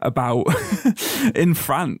air about in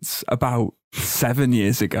France about 7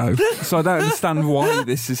 years ago, so I don't understand why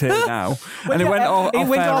this is here now. And it went off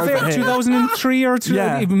air over here. 2003 or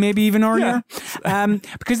maybe even earlier.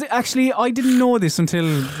 Because actually, I didn't know this until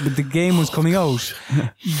the game was coming out.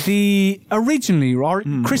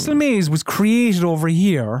 Crystal Maze was created over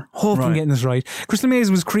here. Hope I'm getting this right. Crystal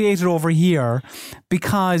Maze was created over here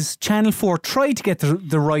because Channel 4 tried to get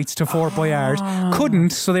the rights to Fort Boyard, couldn't,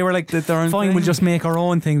 so they were like, fine, we'll just make our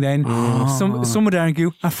own thing then. Some would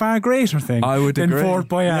argue a far greater thing. I would than agree. Fort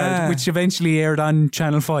Boyard, which eventually aired on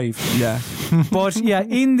Channel 5. Yeah. But yeah,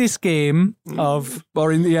 in this game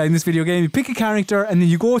in this video game, you pick a character and then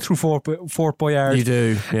you go through Fort Boyard. You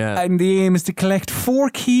do, yeah. And the aim is to collect 4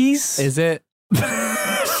 keys. Is it?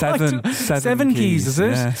 Seven keys, is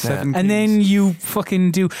it? Yeah, 7 keys. And then you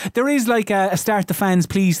fucking do. There is like a start the fans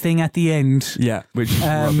please thing at the end. Yeah, which is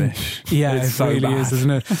rubbish. Yeah, it's it so really bad. is,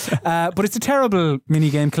 isn't it? But it's a terrible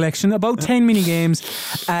minigame collection. About 10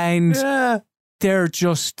 minigames, and they're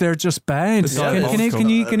just bad. It's Can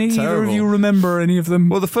either of you remember any of them?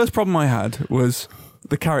 Well, the first problem I had was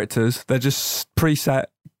the characters. They're just preset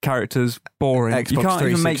characters, boring. Xbox You can't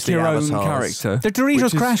even make 360 your own avatars. character. They're Doritos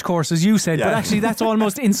which is- Crash Course, as you said, but actually that's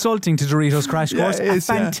almost insulting to Doritos Crash Course. it is,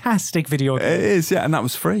 a fantastic video game. It is, yeah, and that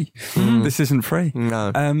was free. This isn't free.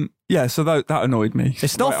 No. Yeah, so that annoyed me.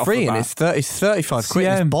 It's right not off free the and bat. it's 35 quid.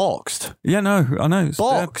 Yeah. It's boxed. Yeah, no, I know. It's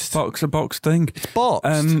Boxed. A boxed thing. It's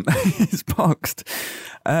boxed. It's boxed.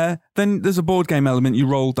 Then there's a board game element. You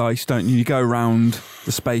roll dice, don't you? You go around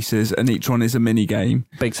the spaces, and each one is a mini game.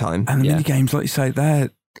 Big time. And the mini games, like you say, they're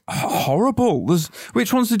horrible.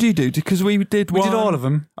 Which ones did you do? Because we did one. We did all of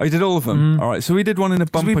them. Oh, you did all of them? All right. So we did one in a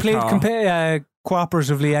bumper We played car.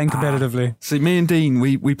 cooperatively and competitively. See, me and Dean,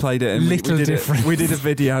 we played it. And Little we did different. We did a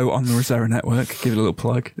video on the Rosera Network. Give it a little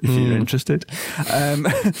plug if you're interested.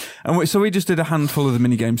 So we just did a handful of the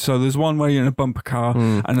mini games. So there's one where you're in a bumper car,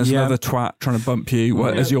 and there's another twat trying to bump you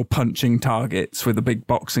as you're punching targets with a big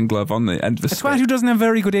boxing glove on the end of the A stick. twat who doesn't have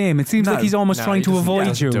very good aim. It seems like he's almost trying to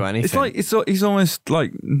avoid you. Do anything. It's like he's almost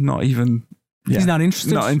like not even. Yeah, He's not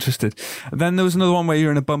interested. Not interested. Then there was another one where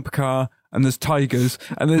you're in a bumper car and there's tigers,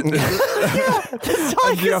 and and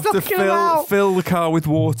you have to fill the car with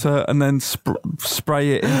water and then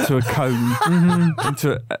spray it into a cone,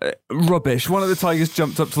 into rubbish. One of the tigers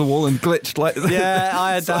jumped up to the wall and glitched like that. Yeah,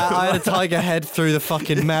 I had that. I had a tiger head through the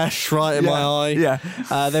fucking mesh right in my eye. Yeah.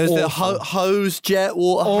 There was the hose, jet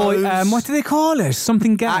water hose. What do they call it?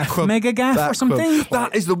 Something gaff, mega gaff or something.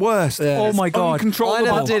 That is the worst. Yeah. Oh my god! I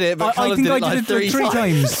never did it, but I think I did it like 3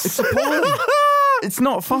 times. It's appalling. It's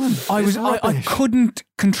not fun. I couldn't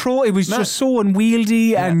control. It was just so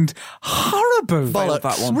unwieldy and horrible. Failed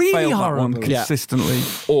that one. Really Failed horrible. that one consistently.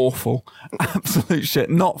 Awful. Absolute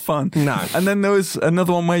shit. Not fun. No. And then there was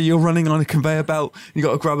another one where you're running on a conveyor belt. You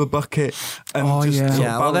got to grab a bucket and sort of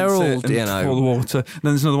well, they're balance all, it and pour the water. And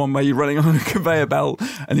then there's another one where you're running on a conveyor belt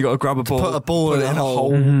and you got to grab a ball, put a ball in it a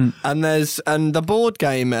hole. And the board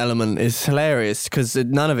game element is hilarious because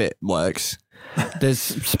none of it works. There's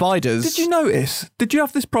spiders. Did you notice? Did you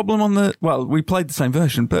have this problem on the? Well, we played the same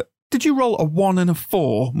version, but did you roll a 1 and a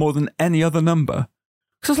 4 more than any other number?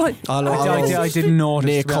 Because I was like, I didn't notice.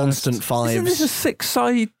 near to be honest. constant isn't this fives. a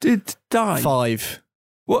 6-sided die? 5.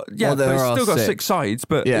 Well, yeah, Well, but there it's are still got 6. 6 sides,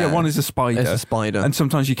 but Yeah. one is a spider. It's a spider. And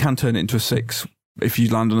sometimes you can turn it into a 6 if you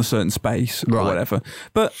land on a certain space or Right. whatever.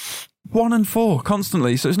 But 1 and 4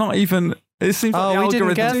 constantly, so it's not even. It seems like the we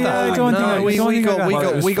didn't algorithm. get that. I don't think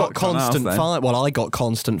No, we got fucked on constant ours then. 5. Well, I got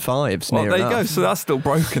constant 5s. Well, near there you enough. go. So that's still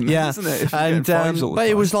broken, Yeah, isn't it? If you're and getting 5s all the but it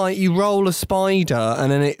time. was like you roll a spider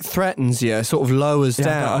and then it threatens you, sort of lowers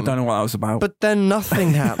down. I don't know what that was about. But then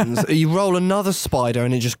nothing happens. You roll another spider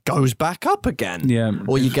and it just goes back up again. Yeah.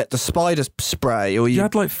 Or you get the spider spray, or you you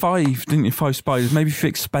had like 5, didn't you? 5 spiders. Maybe if you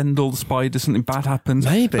expend all the spiders, something bad happens.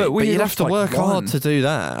 maybe, but we you'd have lost to like work 1. hard to do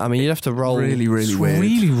that. I mean, you'd have to roll Really, really It's weird.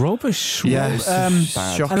 really rubbish. Yes.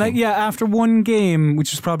 And like, after one game,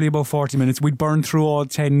 which was probably about 40 minutes, we'd burn through all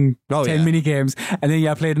 10 mini games, and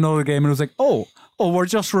then played another game, and it was like, oh, we're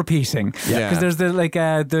just repeating. Yeah. Because there's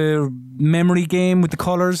the memory game with the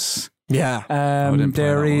colours. Yeah. didn't play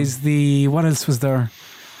There that is what else was there?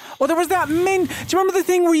 Oh, there was that do you remember the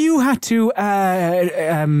thing where you had to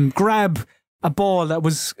grab a ball that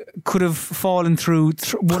could have fallen through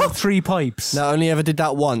one of 3 pipes. No, I only ever did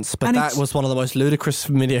that once, but And that it's- was one of the most ludicrous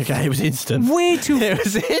video games. It was instant. Way too. It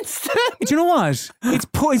was instant. Do you know what?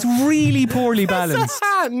 It's really poorly It's balanced. a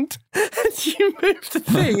hand, and you move the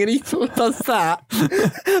thing, and he sort of does that.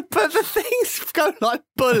 But the things go like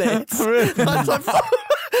bullets. That's like,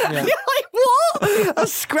 you're like, what? I'm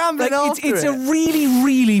scrambling Like, after it's it. a really,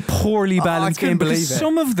 really poorly balanced couldn't game because believe it.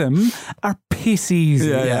 some of them are piss easy,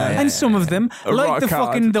 Yeah, and some of them, A like rock the hard.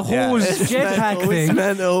 fucking the Yeah. hose It's jetpack mental, thing, it's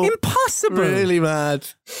mental. impossible. Really mad.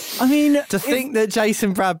 I mean, To think that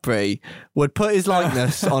Jason Bradbury would put his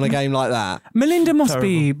likeness on a game like that. Melinda must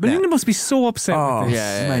be so upset Oh, with this.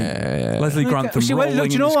 Yeah. Leslie Grantham She went, look, rolling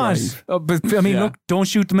do you know in what? his grave. But, I mean, Yeah. look, don't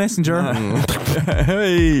shoot the messenger.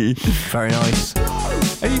 Hey, Very nice.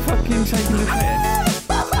 are you fucking shaking the piss?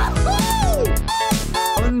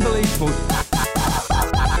 Unbelievable.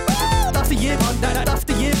 That's the year pun. That's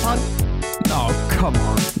the year pun. Oh, come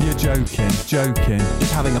on. You're joking.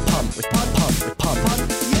 Just having a pump with pump.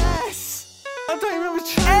 Yes. I don't even have a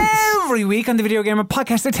chance. Every week on the Video Gamer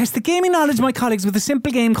Podcast, I test the gaming knowledge of my colleagues with a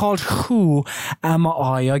simple game called Who Am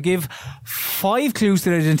I? I give 5 clues to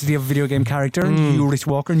the identity of a video game character. You, Rich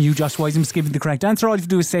Walker, and you, Josh Wise, must give me the correct answer. All you have to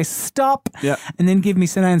do is say stop, Yeah. and then give me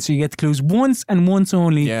an answer. You get the clues once and once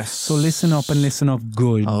only. Yes. So listen up and listen up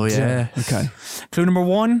good. Oh yeah. Okay. Clue number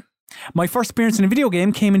 1. My first appearance in a video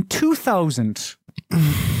game came in 2000.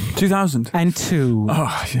 2000.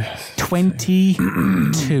 Oh, yes.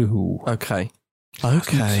 22. Okay. What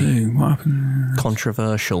happened?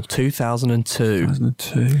 Controversial. 2002.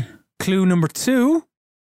 2002. Clue number 2.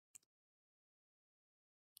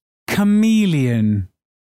 Chameleon.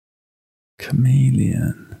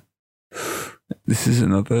 This is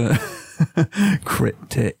another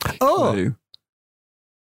cryptic clue.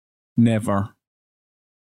 Never.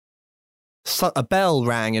 So, a bell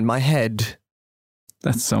rang in my head.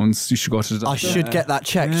 That sounds. You should go to the I doctor. should get that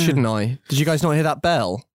checked, Yeah. shouldn't I? Did you guys not hear that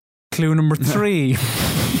bell? Clue number 3.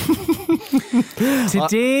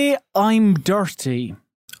 Today I'm dirty.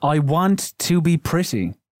 I want to be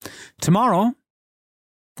pretty. Tomorrow,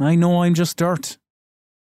 I know I'm just dirt.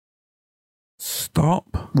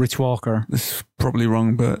 Stop. Rich Walker. This is probably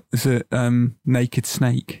wrong, but is it Naked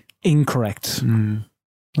Snake? Incorrect. That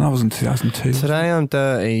wasn't 2002. Today I'm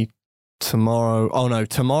dirty. Tomorrow, oh no,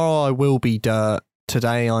 tomorrow I will be dirt.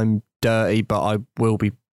 Today I'm dirty, but I will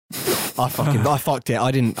be. I fucked it.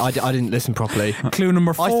 I didn't listen properly. Clue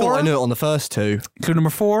number 4. I thought I knew it on the first 2. Clue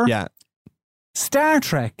number 4. Yeah. Star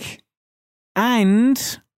Trek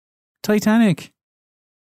and Titanic.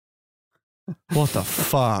 What the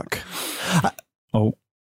fuck? Oh.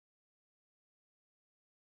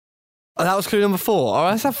 That was clue number 4. All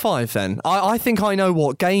right, let's have 5 then. I think I know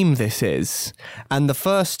what game this is. And the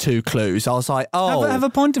first 2 clues, I was like, oh. Have a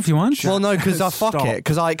punt if you want. Well, no, because I fuck Stop. it.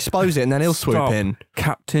 Because I expose it and then he'll swoop Stop. in.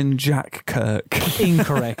 Captain Jack Kirk.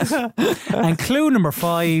 Incorrect. And clue number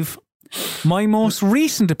 5. My most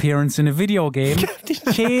recent appearance in a video game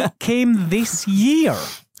came this year.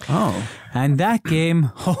 Oh. And that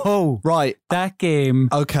game, Right. that game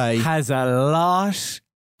Okay. has a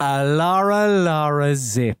Lara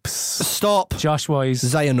zips. Stop. Josh Wise.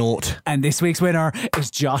 Xehanort. And this week's winner is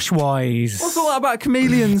Josh Wise. What's all that about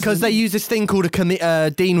chameleons? Because they use this thing called a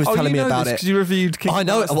Dean was telling me about it. Because you reviewed Kingdom I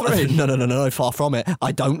know it. Hearts 3. No, far from it.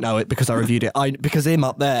 I don't know it because I reviewed it. Because him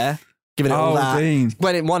up there, giving it all that. Dean.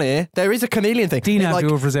 Went in one ear. There is a chameleon thing. Dean It's Abdu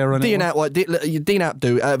over Zero. Dean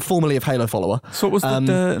Abdu, formerly of Halo follower. So what was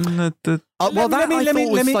the Well, that I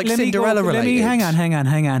thought was like Cinderella related. Let me hang on.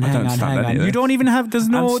 understand any of You this. don't even have. You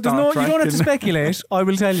Star don't have Trek to speculate. I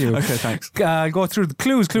will tell you. Okay, thanks. I'll go through the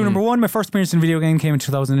clues. Clue number 1, my first appearance in a video game came in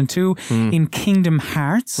 2002 in Kingdom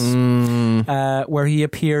Hearts, where he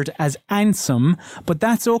appeared as Ansem. But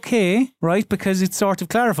that's okay, right? Because it's sort of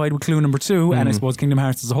clarified with clue number 2, and I suppose Kingdom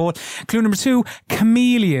Hearts as a whole. Clue number 2,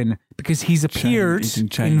 Chameleon, because he's appeared He's in in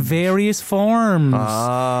change. various forms.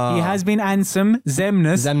 He has been Ansem,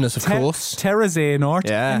 Xemnas, of course. Terra Xehanort,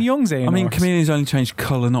 Yeah. and Young Xehanort. I mean, chameleons only change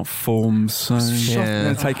colour, not forms. So I'm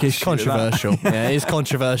going to take issue with that. Controversial. Yeah, it is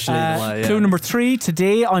controversial either way. Yeah. Clue number 3,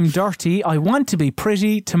 today I'm dirty, I want to be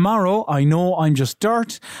pretty, tomorrow I know I'm just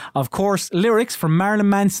dirt. Of course, lyrics from Marilyn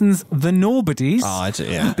Manson's The Nobodies.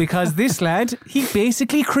 Yeah. Because this lad, he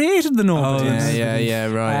basically created The Nobodies. Yeah,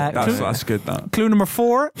 right. Clue- That's good, that. Clue number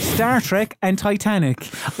 4, Star Star Trek and Titanic.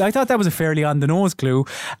 I thought that was a fairly on-the-nose clue,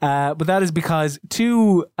 but that is because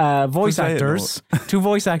two voice actors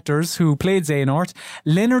who played Xehanort,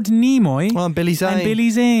 Leonard Nimoy and Billy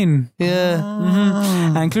Zane. Yeah.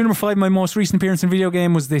 And clue number 5, my most recent appearance in video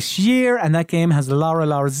game was this year, and that game has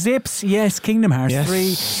Laura Zips. Yes, Kingdom Hearts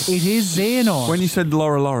 3. It is Xehanort. When you said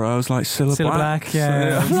Laura, I was like, Cilla Black.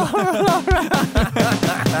 Yeah.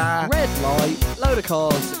 Red light, load of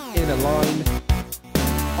cars in a line.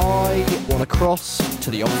 I want to cross to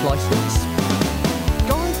the off license.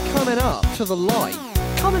 Guy coming up to the light,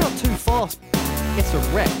 coming up too fast. It's a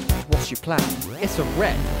red. What's your plan? It's a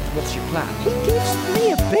red. What's your plan? He gives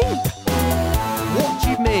me a beep. What do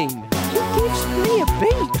you mean? He gives me a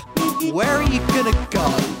beep. Where are you gonna go?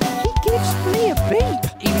 He gives me a beep.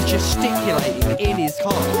 He was gesticulating in his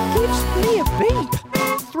car. He gives me a beep.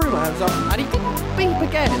 Threw my hands up and he didn't beep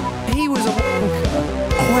again. He was a wanker.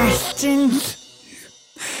 Questions,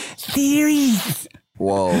 theories,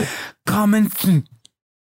 Whoa. comments, and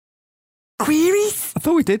queries. I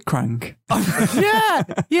thought we did Crank.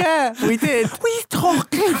 yeah, we did. What are you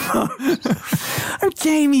talking about? I'm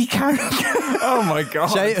Jamie Carragher. Oh my God.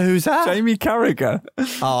 Who's that? Jamie Carragher.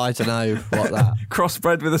 Oh, I don't know what that.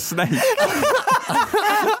 Crossbred with a snake.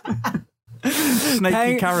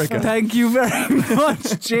 Snaky Carragher. Thank you very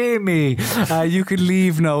much, Jamie. You can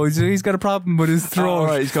leave now. He's got a problem with his throat. Oh,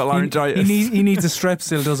 right, he's got laryngitis. He needs a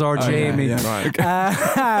Strepsil, does our Jamie. Yeah, right, okay.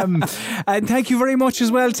 And thank you very much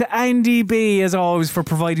as well to Andy B, as always, for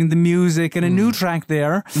providing the music and a new track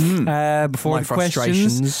there before My the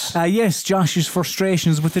questions. Yes, Josh's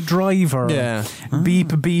frustrations with the driver. Yeah.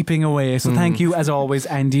 Beeping away. So thank you, as always,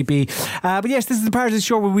 Andy B. But yes, this is the part of the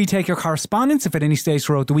show where we take your correspondence. If at any stage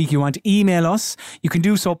throughout the week you want to email us, you can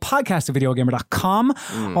do so podcast@videogamer.com,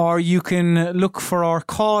 or you can look for our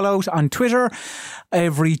call out on Twitter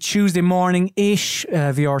every Tuesday morning-ish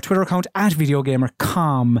via our Twitter account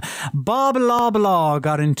 @videogamer.com. Bob Law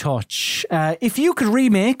got in touch. If you could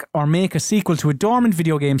remake or make a sequel to a dormant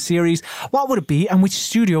video game series, what would it be and which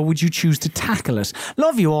studio would you choose to tackle it?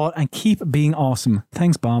 Love you all and keep being awesome.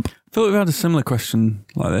 Thanks, Bob. I thought we had a similar question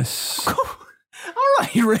like this. All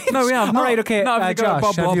right, Rich. No, we have. All right, okay.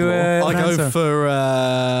 Josh, have you I go answer? for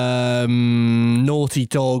Naughty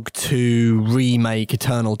Dog to remake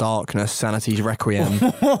Eternal Darkness, Sanity's Requiem.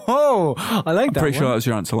 Oh, I like that. Pretty sure one. that was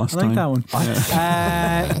your answer last I like time.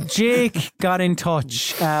 that one. Jake got in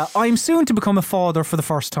touch. I'm soon to become a father for the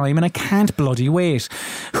first time and I can't bloody wait.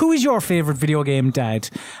 Who is your favourite video game dad?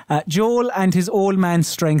 Joel and his old man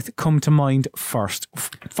strength come to mind first.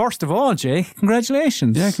 First of all, Jake,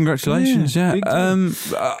 congratulations. Yeah, congratulations. Yeah. Big deal.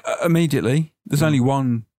 Immediately, there's only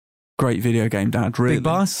one great video game dad, really. Big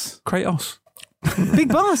Boss. Kratos. Big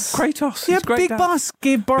Boss. Kratos. Yeah, He's great Big dad. Boss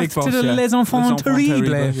gave birth Big Boss, to the yeah. Les Enfants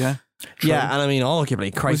Terribles. Yeah. Yeah, and I mean,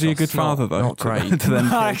 arguably, Kratos. Was he a good father, though? Not great. To them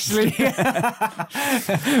Actually,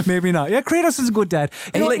 maybe not. Yeah, Kratos is a good dad.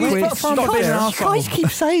 You know what, Guys keep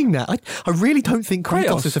saying that. I really don't think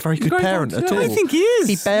Kratos is a very good Great parent dad, at yeah. all. I think he is.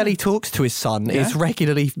 He barely talks to his son, is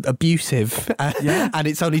regularly abusive, and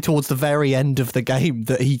it's only towards the very end of the game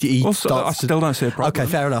that he Also, I starts to... still don't see a problem.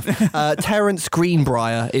 Okay, fair enough. Terence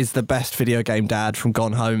Greenbrier is the best video game dad from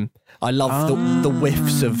Gone Home. I love the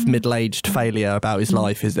whiffs of middle-aged failure about his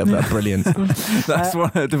life. Is brilliant. That's one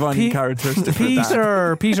of the defining characteristics of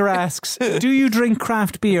dad. Peter asks, do you drink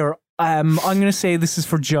craft beer? I'm going to say this is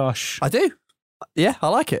for Josh. I do. Yeah, I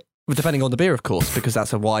like it. Depending on the beer, of course, because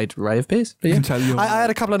that's a wide array of beers. But I yeah. can tell you. I had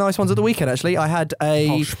a couple of nice ones at the weekend, actually. I had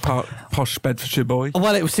a... Posh Bedfordshire boy.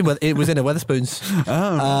 Well, it was in a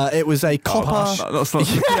Wetherspoons. It was a copper... That's not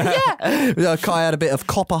yeah. I had a bit of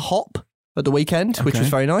copper hop at the weekend, which was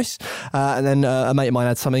very nice. And then a mate of mine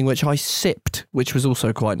had something which I sipped, which was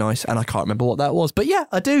also quite nice. And I can't remember what that was. But yeah,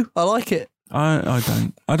 I do. I like it. I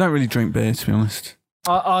don't really drink beer, to be honest.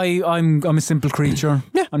 I'm a simple creature.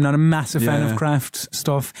 Yeah. I'm not a massive fan of craft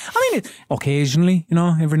stuff. I mean, occasionally,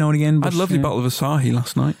 every now and again. I had a lovely bottle of Asahi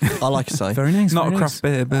last night. I like Asahi. Very nice. Not very a nice. craft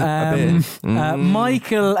beer, but a beer.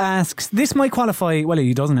 Michael asks, this might qualify, well,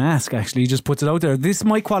 he doesn't ask, actually, he just puts it out there. This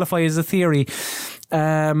might qualify as a theory.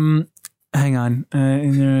 Hang on.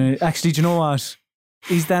 Actually, do you know what?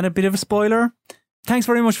 Is that a bit of a spoiler? Thanks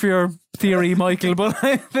very much for your theory, Michael, but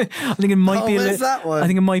I think it might be I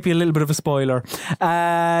think it might be a little bit of a spoiler.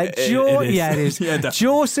 It is. Yeah, it is. Yeah, definitely.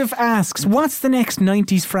 Joseph asks, what's the next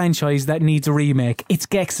 90s franchise that needs a remake? It's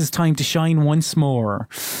Gex's time to shine once more.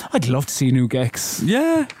 I'd love to see a new Gex.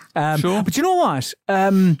 Yeah, sure. But you know what?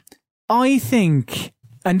 I think...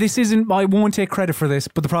 And this isn't, I won't take credit for this,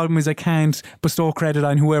 but the problem is I can't bestow credit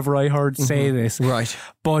on whoever I heard say this. Right.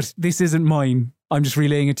 But this isn't mine. I'm just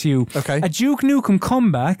relaying it to you. Okay. A Duke Nukem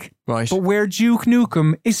comeback Right. But where Duke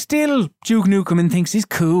Nukem is still Duke Nukem and thinks he's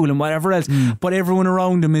cool and whatever else, but everyone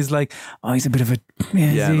around him is like, oh, he's a bit of a,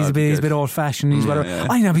 he's a bit old fashioned. He's whatever. Yeah.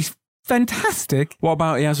 I know he's fantastic. What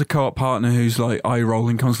about he has a co-op partner who's like eye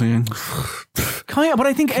rolling constantly? Kind of, but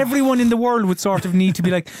I think everyone in the world would sort of need to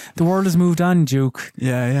be like, the world has moved on, Duke.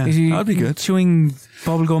 Yeah. Is he That'd be good. Chewing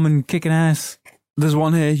bubblegum and kicking ass. There's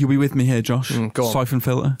one here. You'll be with me here, Josh. Go on. Siphon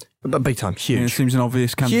filter. Big time. Yeah, it Huge. seems an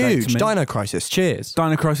obvious candidate Huge. to me. Dino Crisis. Cheers.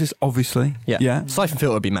 Dino Crisis, obviously. Yeah. Siphon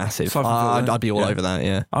filter would be massive. Siphon filter, I'd be all over that,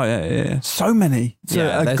 yeah. Oh, yeah. So many. It's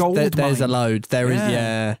a there's, gold there's a mine. load. There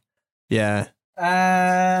is, yeah.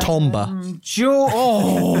 Tomba. Joe.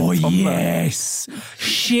 Oh, yes.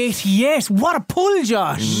 Shit, yes. What a pull,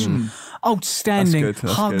 Josh. Outstanding. That's good,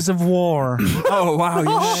 that's Hogs good. of War. Oh, wow.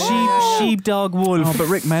 Yeah. Sheepdog Wolf. Oh, but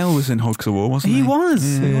Rick Mail was in Hogs of War, wasn't he? He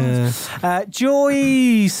was. Yeah.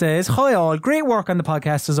 Joey says, hi all, great work on the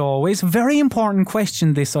podcast as always. Very important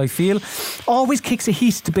question this, I feel. Always kicks a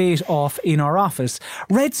heated debate off in our office.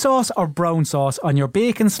 Red sauce or brown sauce on your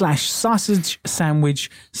bacon/sausage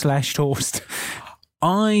sandwich /toast?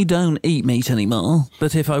 I don't eat meat anymore,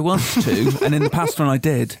 but if I want to, and in the past when I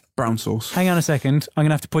did, brown sauce. Hang on a second. I'm going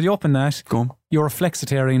to have to pull you up on that. Go on. You're a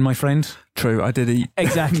flexitarian, my friend. True, I did eat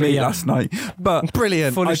Exactly, meat yeah. last night. But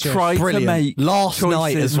Brilliant. Full I of shit. tried Brilliant. to make Last choices.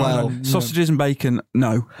 night as well. Sausages and bacon,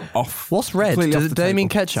 no, off. What's red? Completely Do off the they mean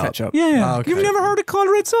table. ketchup? Yeah. Oh, okay. You've never heard it called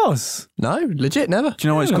red sauce? No, legit, never. Do you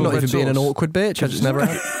know why it's I'm called not red even being an sauce? awkward bitch. I just never.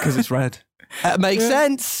 Because it's red. It makes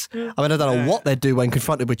sense. I mean, I don't know what they'd do when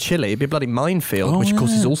confronted with chili. It'd be a bloody minefield, which of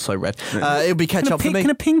course is also red. It would be ketchup for me.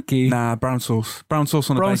 Kind of pinky. Nah, brown sauce. Brown sauce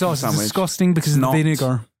on a Brown bacon sauce is sandwich. disgusting because of the Not.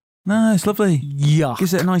 vinegar. No, it's lovely. Yuck.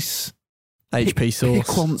 Gives it a nice HP sauce.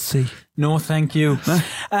 piquancy. No, thank you.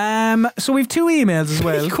 So we've two emails as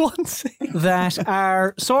well Piquancy. that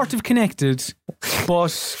are sort of connected,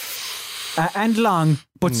 but and long,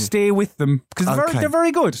 but stay with them because Okay. they're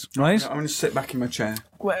very good, right? I'm going to sit back in my chair.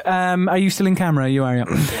 Are you still in camera? You are,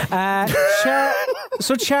 yeah.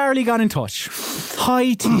 So Charlie got in touch.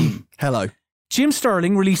 Hi, team. Hello. Jim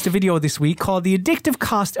Sterling released a video this week called The Addictive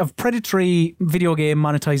Cost of Predatory Video Game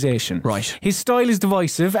Monetization. Right. His style is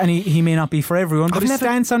divisive and he may not be for everyone, but his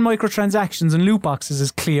stance on microtransactions and loot boxes is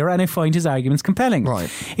clear and I find his arguments compelling. Right.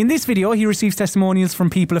 In this video, he receives testimonials from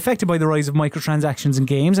people affected by the rise of microtransactions in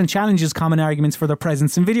games and challenges common arguments for their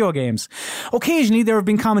presence in video games. Occasionally, there have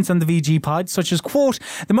been comments on the VG pod, such as, quote,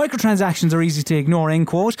 the microtransactions are easy to ignore, end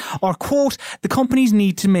quote, or, quote, the companies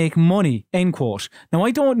need to make money, end quote. Now,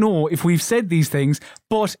 I don't know if we've said these things,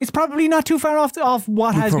 but it's probably not too far off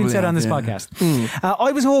what has been said on this podcast.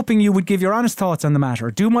 I was hoping you would give your honest thoughts on the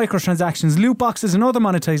matter. Do microtransactions, loot boxes and other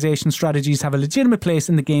monetization strategies have a legitimate place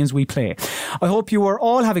in the games we play? I hope you are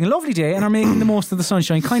all having a lovely day and are making the most of the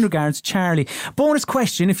sunshine. Kind regards, Charlie. Bonus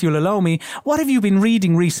question, if you'll allow me. What have you been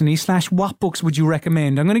reading recently / what books would you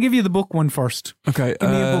recommend? I'm going to give you the book one first. Okay,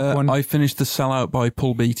 Give me a book one. I finished The Sellout by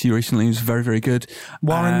Paul Beatty recently. It was very, very good.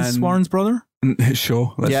 Warren's brother?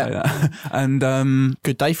 Sure, let's say that. And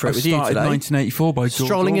Good day for I it with you started today. 1984 by George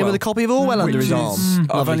Strolling in Orwell. with a copy of Orwell under Which his is- arm.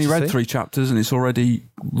 I've Lovely only to read see. 3 chapters and it's already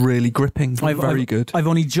really gripping. Very good. I've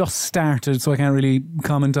only just started, so I can't really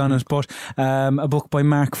comment on it. But a book by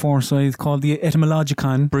Mark Forsyth called The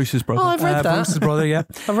Etymologicon. Bruce's brother. Oh, I've read that. Bruce's brother, yeah.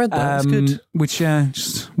 I've read that. It's good. Which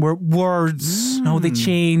just where words, how they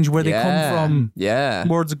change, where they come from. Yeah.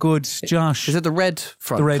 Words are good, Josh. Is it the red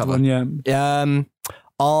front the red cover? one? Yeah.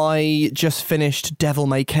 I just finished Devil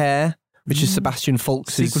May Care, which is Sebastian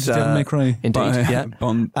Faulks' Sequel to Devil May Cry. Indeed, By- yeah.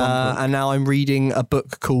 Bond And now I'm reading a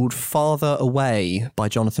book called Farther Away by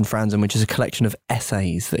Jonathan Franzen, which is a collection of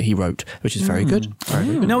essays that he wrote, which is very good. Very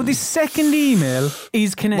good. Now, this second email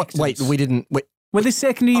is connected. Wait, we didn't. Wait. Well, this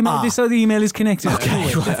second email, this other email is connected.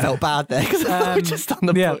 Okay, to it. I felt bad there because we're just on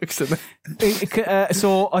the yeah. books. And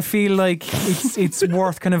So I feel like it's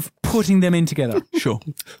worth kind of putting them in together. Sure.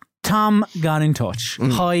 Tom got in touch.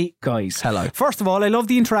 Hi, guys. Hello. First of all, I love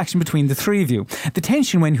the interaction between the three of you. The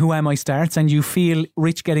tension when Who Am I starts and you feel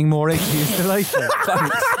Rich getting more edgy is delightful.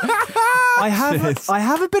 Thanks. I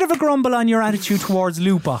have a bit of a grumble on your attitude towards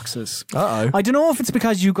loot boxes. Uh-oh. I don't know if it's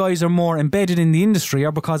because you guys are more embedded in the industry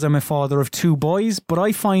or because I'm a father of 2 boys, but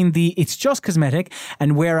I find the "it's just cosmetic"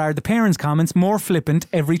 and "where are the parents" comments more flippant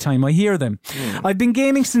every time I hear them. I've been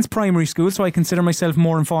gaming since primary school, so I consider myself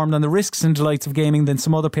more informed on the risks and delights of gaming than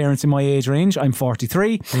some other parents in my age range. I'm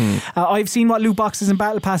 43. I've seen what loot boxes and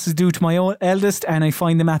battle passes do to my own eldest, and I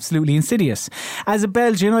find them absolutely insidious. As a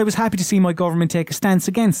Belgian, I was happy to see my government take a stance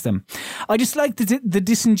against them. I just like the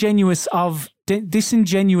disingenuous of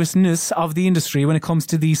disingenuousness of the industry when it comes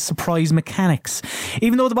to these surprise mechanics.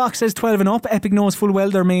 Even though the box says 12 and up, Epic knows full well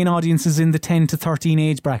their main audience is in the 10 to 13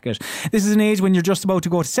 age bracket. This is an age when you're just about to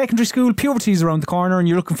go to secondary school, puberty is around the corner, and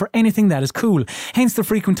you're looking for anything that is cool. Hence the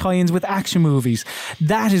frequent tie-ins with action movies.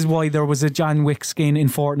 That is why there was a John Wick skin in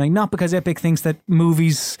Fortnite, not because Epic thinks that the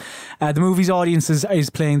movie's audience is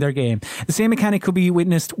playing their game. The same mechanic could be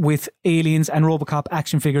witnessed with Aliens and RoboCop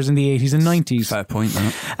action figures in the 80s and 90s. Fair point,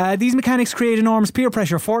 man. These mechanics create enormous peer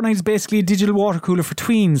pressure. Fortnite is basically a digital water cooler for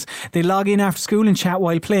tweens. They log in after school and chat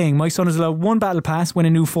while playing. My son is allowed one battle pass when a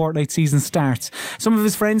new Fortnite season starts. Some of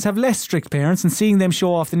his friends have less strict parents, and seeing them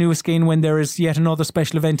show off the newest skin when there is yet another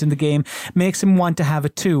special event in the game makes him want to have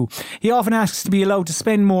it too. He often asks to be allowed to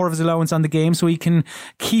spend more of his allowance on the game so he can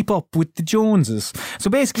keep up with the Joneses. So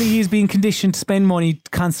basically he is being conditioned to spend money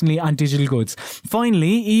constantly on digital goods.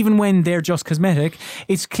 Finally, even when they're just cosmetic,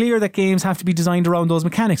 it's clear that games have to be designed around those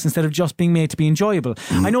mechanics instead of just being made to be enjoyable.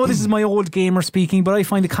 I know this is my old gamer speaking, but I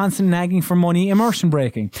find the constant nagging for money immersion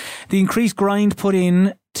breaking. The increased grind put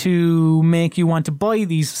in to make you want to buy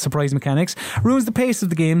these surprise mechanics ruins the pace of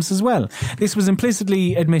the games as well. This was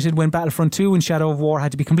implicitly admitted when Battlefront 2 and Shadow of War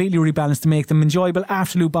had to be completely rebalanced to make them enjoyable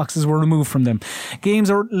after loot boxes were removed from them. Games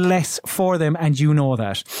are less for them, and you know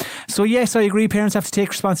that. So yes, I agree, parents have to take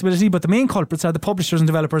responsibility, but the main culprits are the publishers and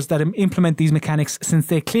developers that implement these mechanics, since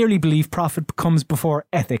they clearly believe profit comes before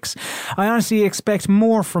ethics. I honestly expect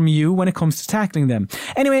more from you when it comes to tackling them.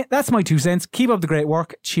 Anyway, that's my 2 cents. Keep up the great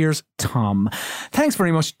work. Cheers, Tom. Thanks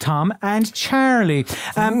very much, Tom and Charlie.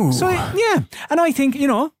 So yeah, and I think, you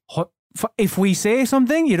know, if we say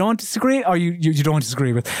something you don't disagree, or you don't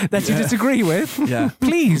disagree with, that you disagree with,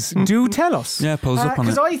 please do tell us. Yeah, pull us up on it.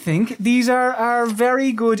 Because I think these are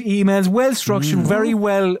very good emails, well structured, very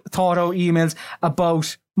well thought out emails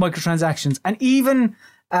about microtransactions, and even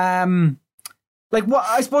none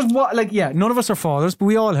of us are fathers, but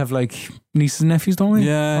we all have like nieces and nephews, don't we?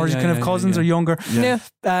 Or kind of cousins or younger.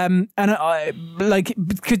 And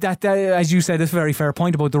could that, as you said, that's a very fair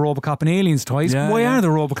point about the RoboCop and Aliens toys. Why are the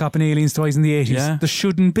RoboCop and Aliens toys in the 80s? There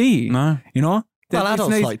shouldn't be. No. You know? Well,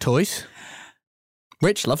 adults like toys.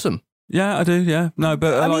 Rich loves them. Yeah, I do, yeah. No,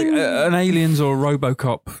 but I mean, an Aliens or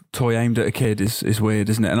RoboCop toy aimed at a kid is weird,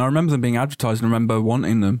 isn't it? And I remember them being advertised and I remember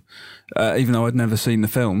wanting them, even though I'd never seen the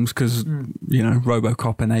films, because, you know,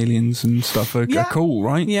 RoboCop and Aliens and stuff are cool,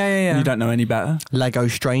 right? Yeah. And you don't know any better. Lego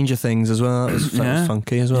Stranger Things as well. That was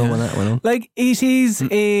funky as well when that went on. Like, it is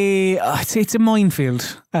it's a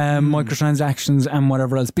minefield, microtransactions and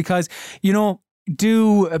whatever else, because, you know,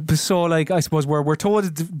 I suppose we're told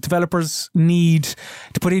that developers need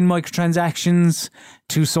to put in microtransactions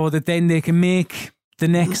so that then they can make the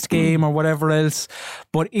next game or whatever else.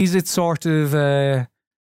 But is it sort of I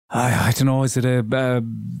don't know, is it a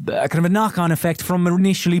kind of a knock-on effect from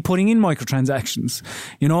initially putting in microtransactions,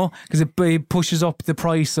 you know, because it pushes up the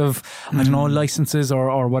price of I don't know, licenses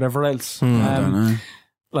or whatever else. I don't know.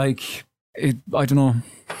 I don't know.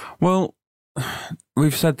 Well,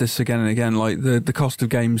 we've said this again and again, like the cost of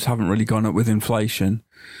games haven't really gone up with inflation,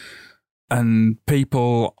 and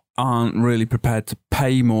people aren't really prepared to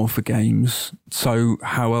pay more for games. So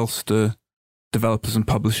how else do developers and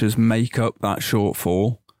publishers make up that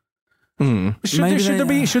shortfall?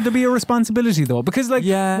 Should there be a responsibility though? Because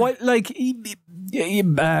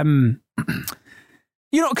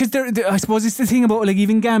you know, because I suppose it's the thing about like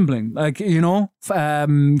even gambling, like, you know,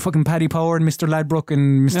 fucking Paddy Power and Mr. Ladbroke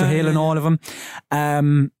and Mr. Hale and all of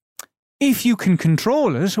them. If you can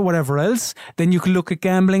control it or whatever else, then you can look at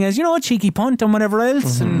gambling as, you know, a cheeky punt and whatever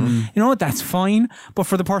else, and you know, that's fine. But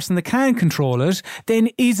for the person that can control it, then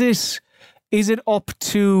is it up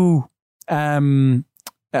to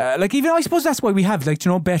like, even I suppose that's why we have, like,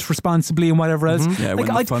 you know, bet responsibly and whatever else. Yeah, like,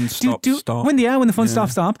 when the fun stop. When the fun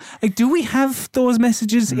stop. Like, do we have those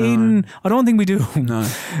messages in? I don't think we do. No.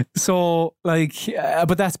 So, like,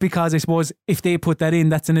 but that's because I suppose if they put that in,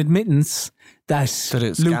 that's an admittance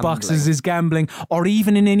that loot boxes is gambling, or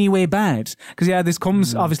even in any way bad. Because this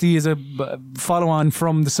comes obviously as a follow-on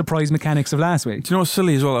from the surprise mechanics of last week. Do you know what's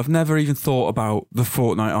silly as well? I've never even thought about the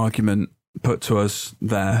Fortnite argument put to us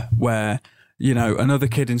there, where, you know, another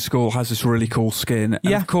kid in school has this really cool skin,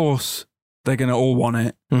 and of course they're going to all want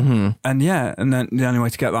it. And and then the only way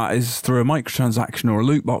to get that is through a microtransaction or a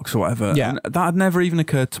loot box or whatever. And that had never even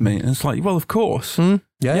occurred to me. And it's like, well, of course.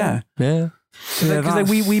 Yeah. Because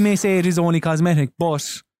we may say it is only cosmetic,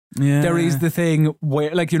 but there is the thing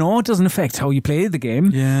where, like, it doesn't affect how you play the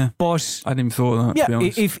game. Yeah. But I didn't even thought of that, to be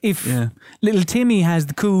honest. If little Timmy has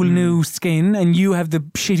the cool new skin and you have the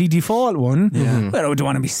shitty default one, well, I don't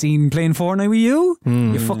want to be seen playing Fortnite with you.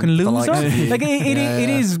 You fucking loser. Like, it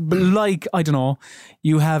is like, I don't know,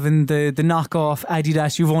 you having the knockoff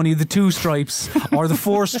Adidas, you've only the 2 stripes or the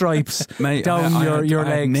 4 stripes down your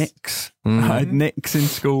legs. I had nicks. I had nicks in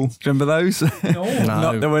school. Do you remember those?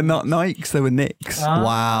 No. They were not Nikes, they were nicks.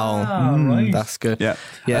 Wow. Right. That's good. Yeah.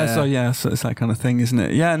 So it's that kind of thing, isn't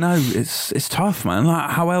it? Yeah, no, it's tough, man. Like,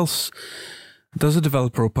 how else does a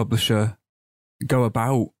developer or publisher go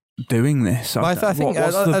about doing this? I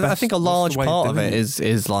think a large part of it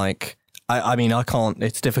is like, I mean, I can't,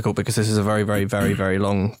 it's difficult because this is a very, very, very, very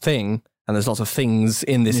long thing. And there's lots of things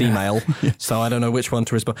in this email. So I don't know which one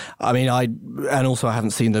to respond. I mean, I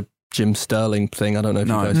haven't seen the Jim Sterling thing. I don't know if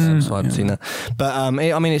you guys have, so I haven't seen that. But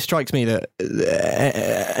it strikes me that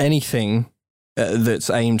anything that's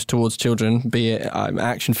aimed towards children, be it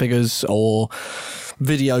action figures or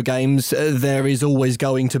video games, there is always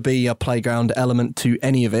going to be a playground element to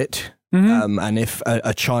any of it. And if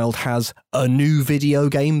a child has a new video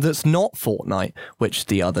game that's not Fortnite, which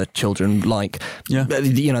the other children like,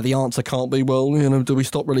 the answer can't be, well, do we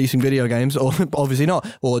stop releasing video games? Or obviously not.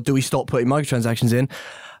 Or do we stop putting microtransactions in?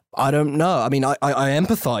 I don't know. I mean, I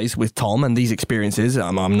empathise with Tom and these experiences.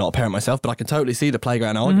 I'm not a parent myself, but I can totally see the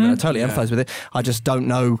playground argument. I totally empathise with it. I just don't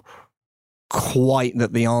know quite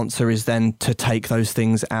that the answer is then to take those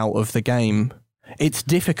things out of the game. It's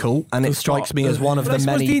difficult, and it strikes me as one of the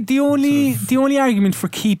many. The only argument for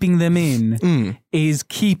keeping them in is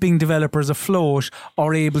keeping developers afloat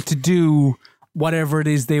or able to do whatever it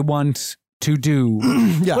is they want to do.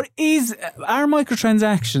 But are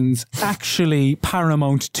microtransactions actually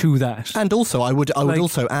paramount to that? And also, I would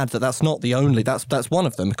also add that that's not the only. That's one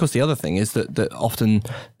of them, because the other thing is that often,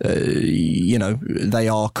 they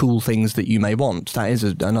are cool things that you may want. That is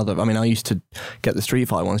another. I mean, I used to get the Street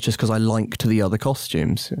Fighter ones just because I liked the other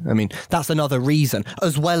costumes. I mean, that's another reason,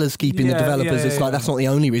 as well as keeping the developers. It's like that's not the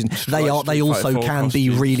only reason. They also can be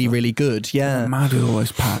really, really good. Yeah, mad with all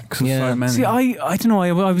those packs. So many. See, I don't know.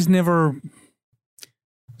 I was never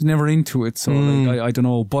into it, so like, I don't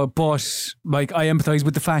know, but like I empathise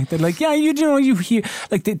with the fact that, like, you hear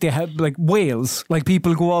like they have like whales, like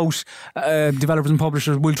people go out, developers and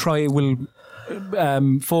publishers will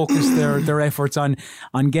focus their efforts on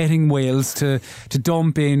getting whales to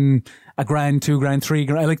dump in $1,000, $2,000,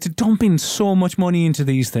 $3,000, like to dump in so much money into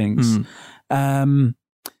these things. I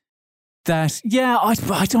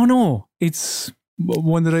don't know. It's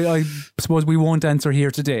one that I suppose we won't answer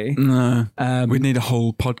here today. No. We'd need a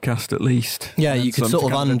whole podcast at least. Yeah, you could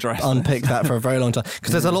sort of unpick that for a very long time.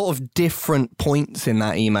 Because there's a lot of different points in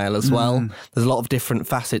that email as well. There's a lot of different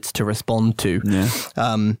facets to respond to. Yeah.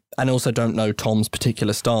 And also don't know Tom's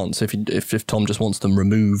particular stance. If Tom just wants them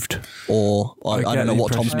removed, or I don't know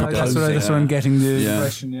what Tom's proposing. That's what I'm getting the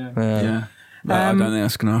impression, Yeah. I don't think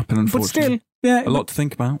that's going to happen, unfortunately. But still, a lot to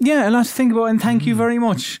think about. Yeah, a lot to think about, and thank you very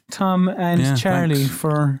much, Tom and Charlie,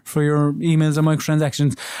 for your emails and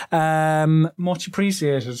microtransactions. Much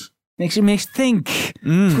appreciated. Makes you think.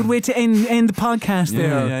 Good way to end the podcast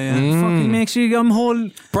there. Fucking makes you whole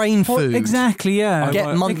brain food. Exactly, yeah.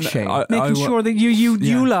 Get munching. Making sure that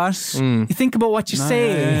you lot, you think about what you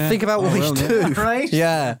say. Think about what we do. Right?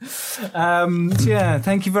 Yeah.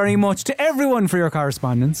 Thank you very much to everyone for your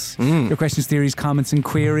correspondence, your questions, theories, comments and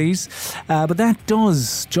queries. But that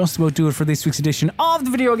does just about do it for this week's edition of the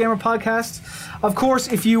Video Gamer Podcast. Of course,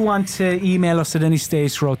 if you want to email us at any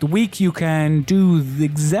stage throughout the week, you can do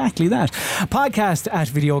exactly that.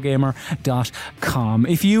 podcast@videogamer.com.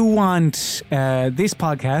 If you want this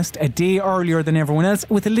podcast a day earlier than everyone else,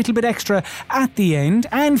 with a little bit extra at the end,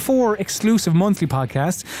 and for exclusive monthly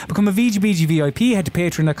podcasts, become a VGBG VIP. Head to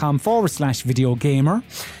patreon.com/videogamer.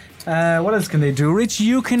 What else can they do, Rich?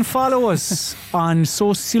 You can follow us on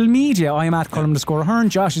social media. I am at Colm_Ahern.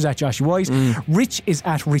 Josh is at Joshy White. Rich is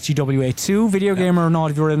at RichieWA2. Video Gamer and all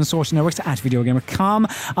of your other social networks at VideoGamer.com.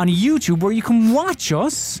 On YouTube, where you can watch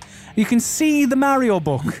us. You can see the Mario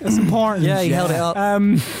book. That's important. Yeah, he held it up.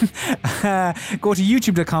 Go to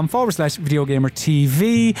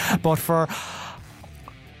youtube.com/VideoGamerTV. But for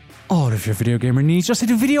all of your video gamer needs, just head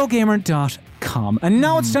to videogamer.com. And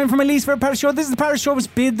now it's time for my least favorite part of the show. This is the part of the show which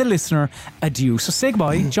bid the listener adieu. So say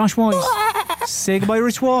goodbye, Josh White. Say goodbye,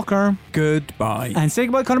 Rich Walker. Goodbye. And say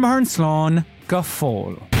goodbye, Colm Ahern Sloan. Go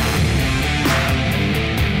fall.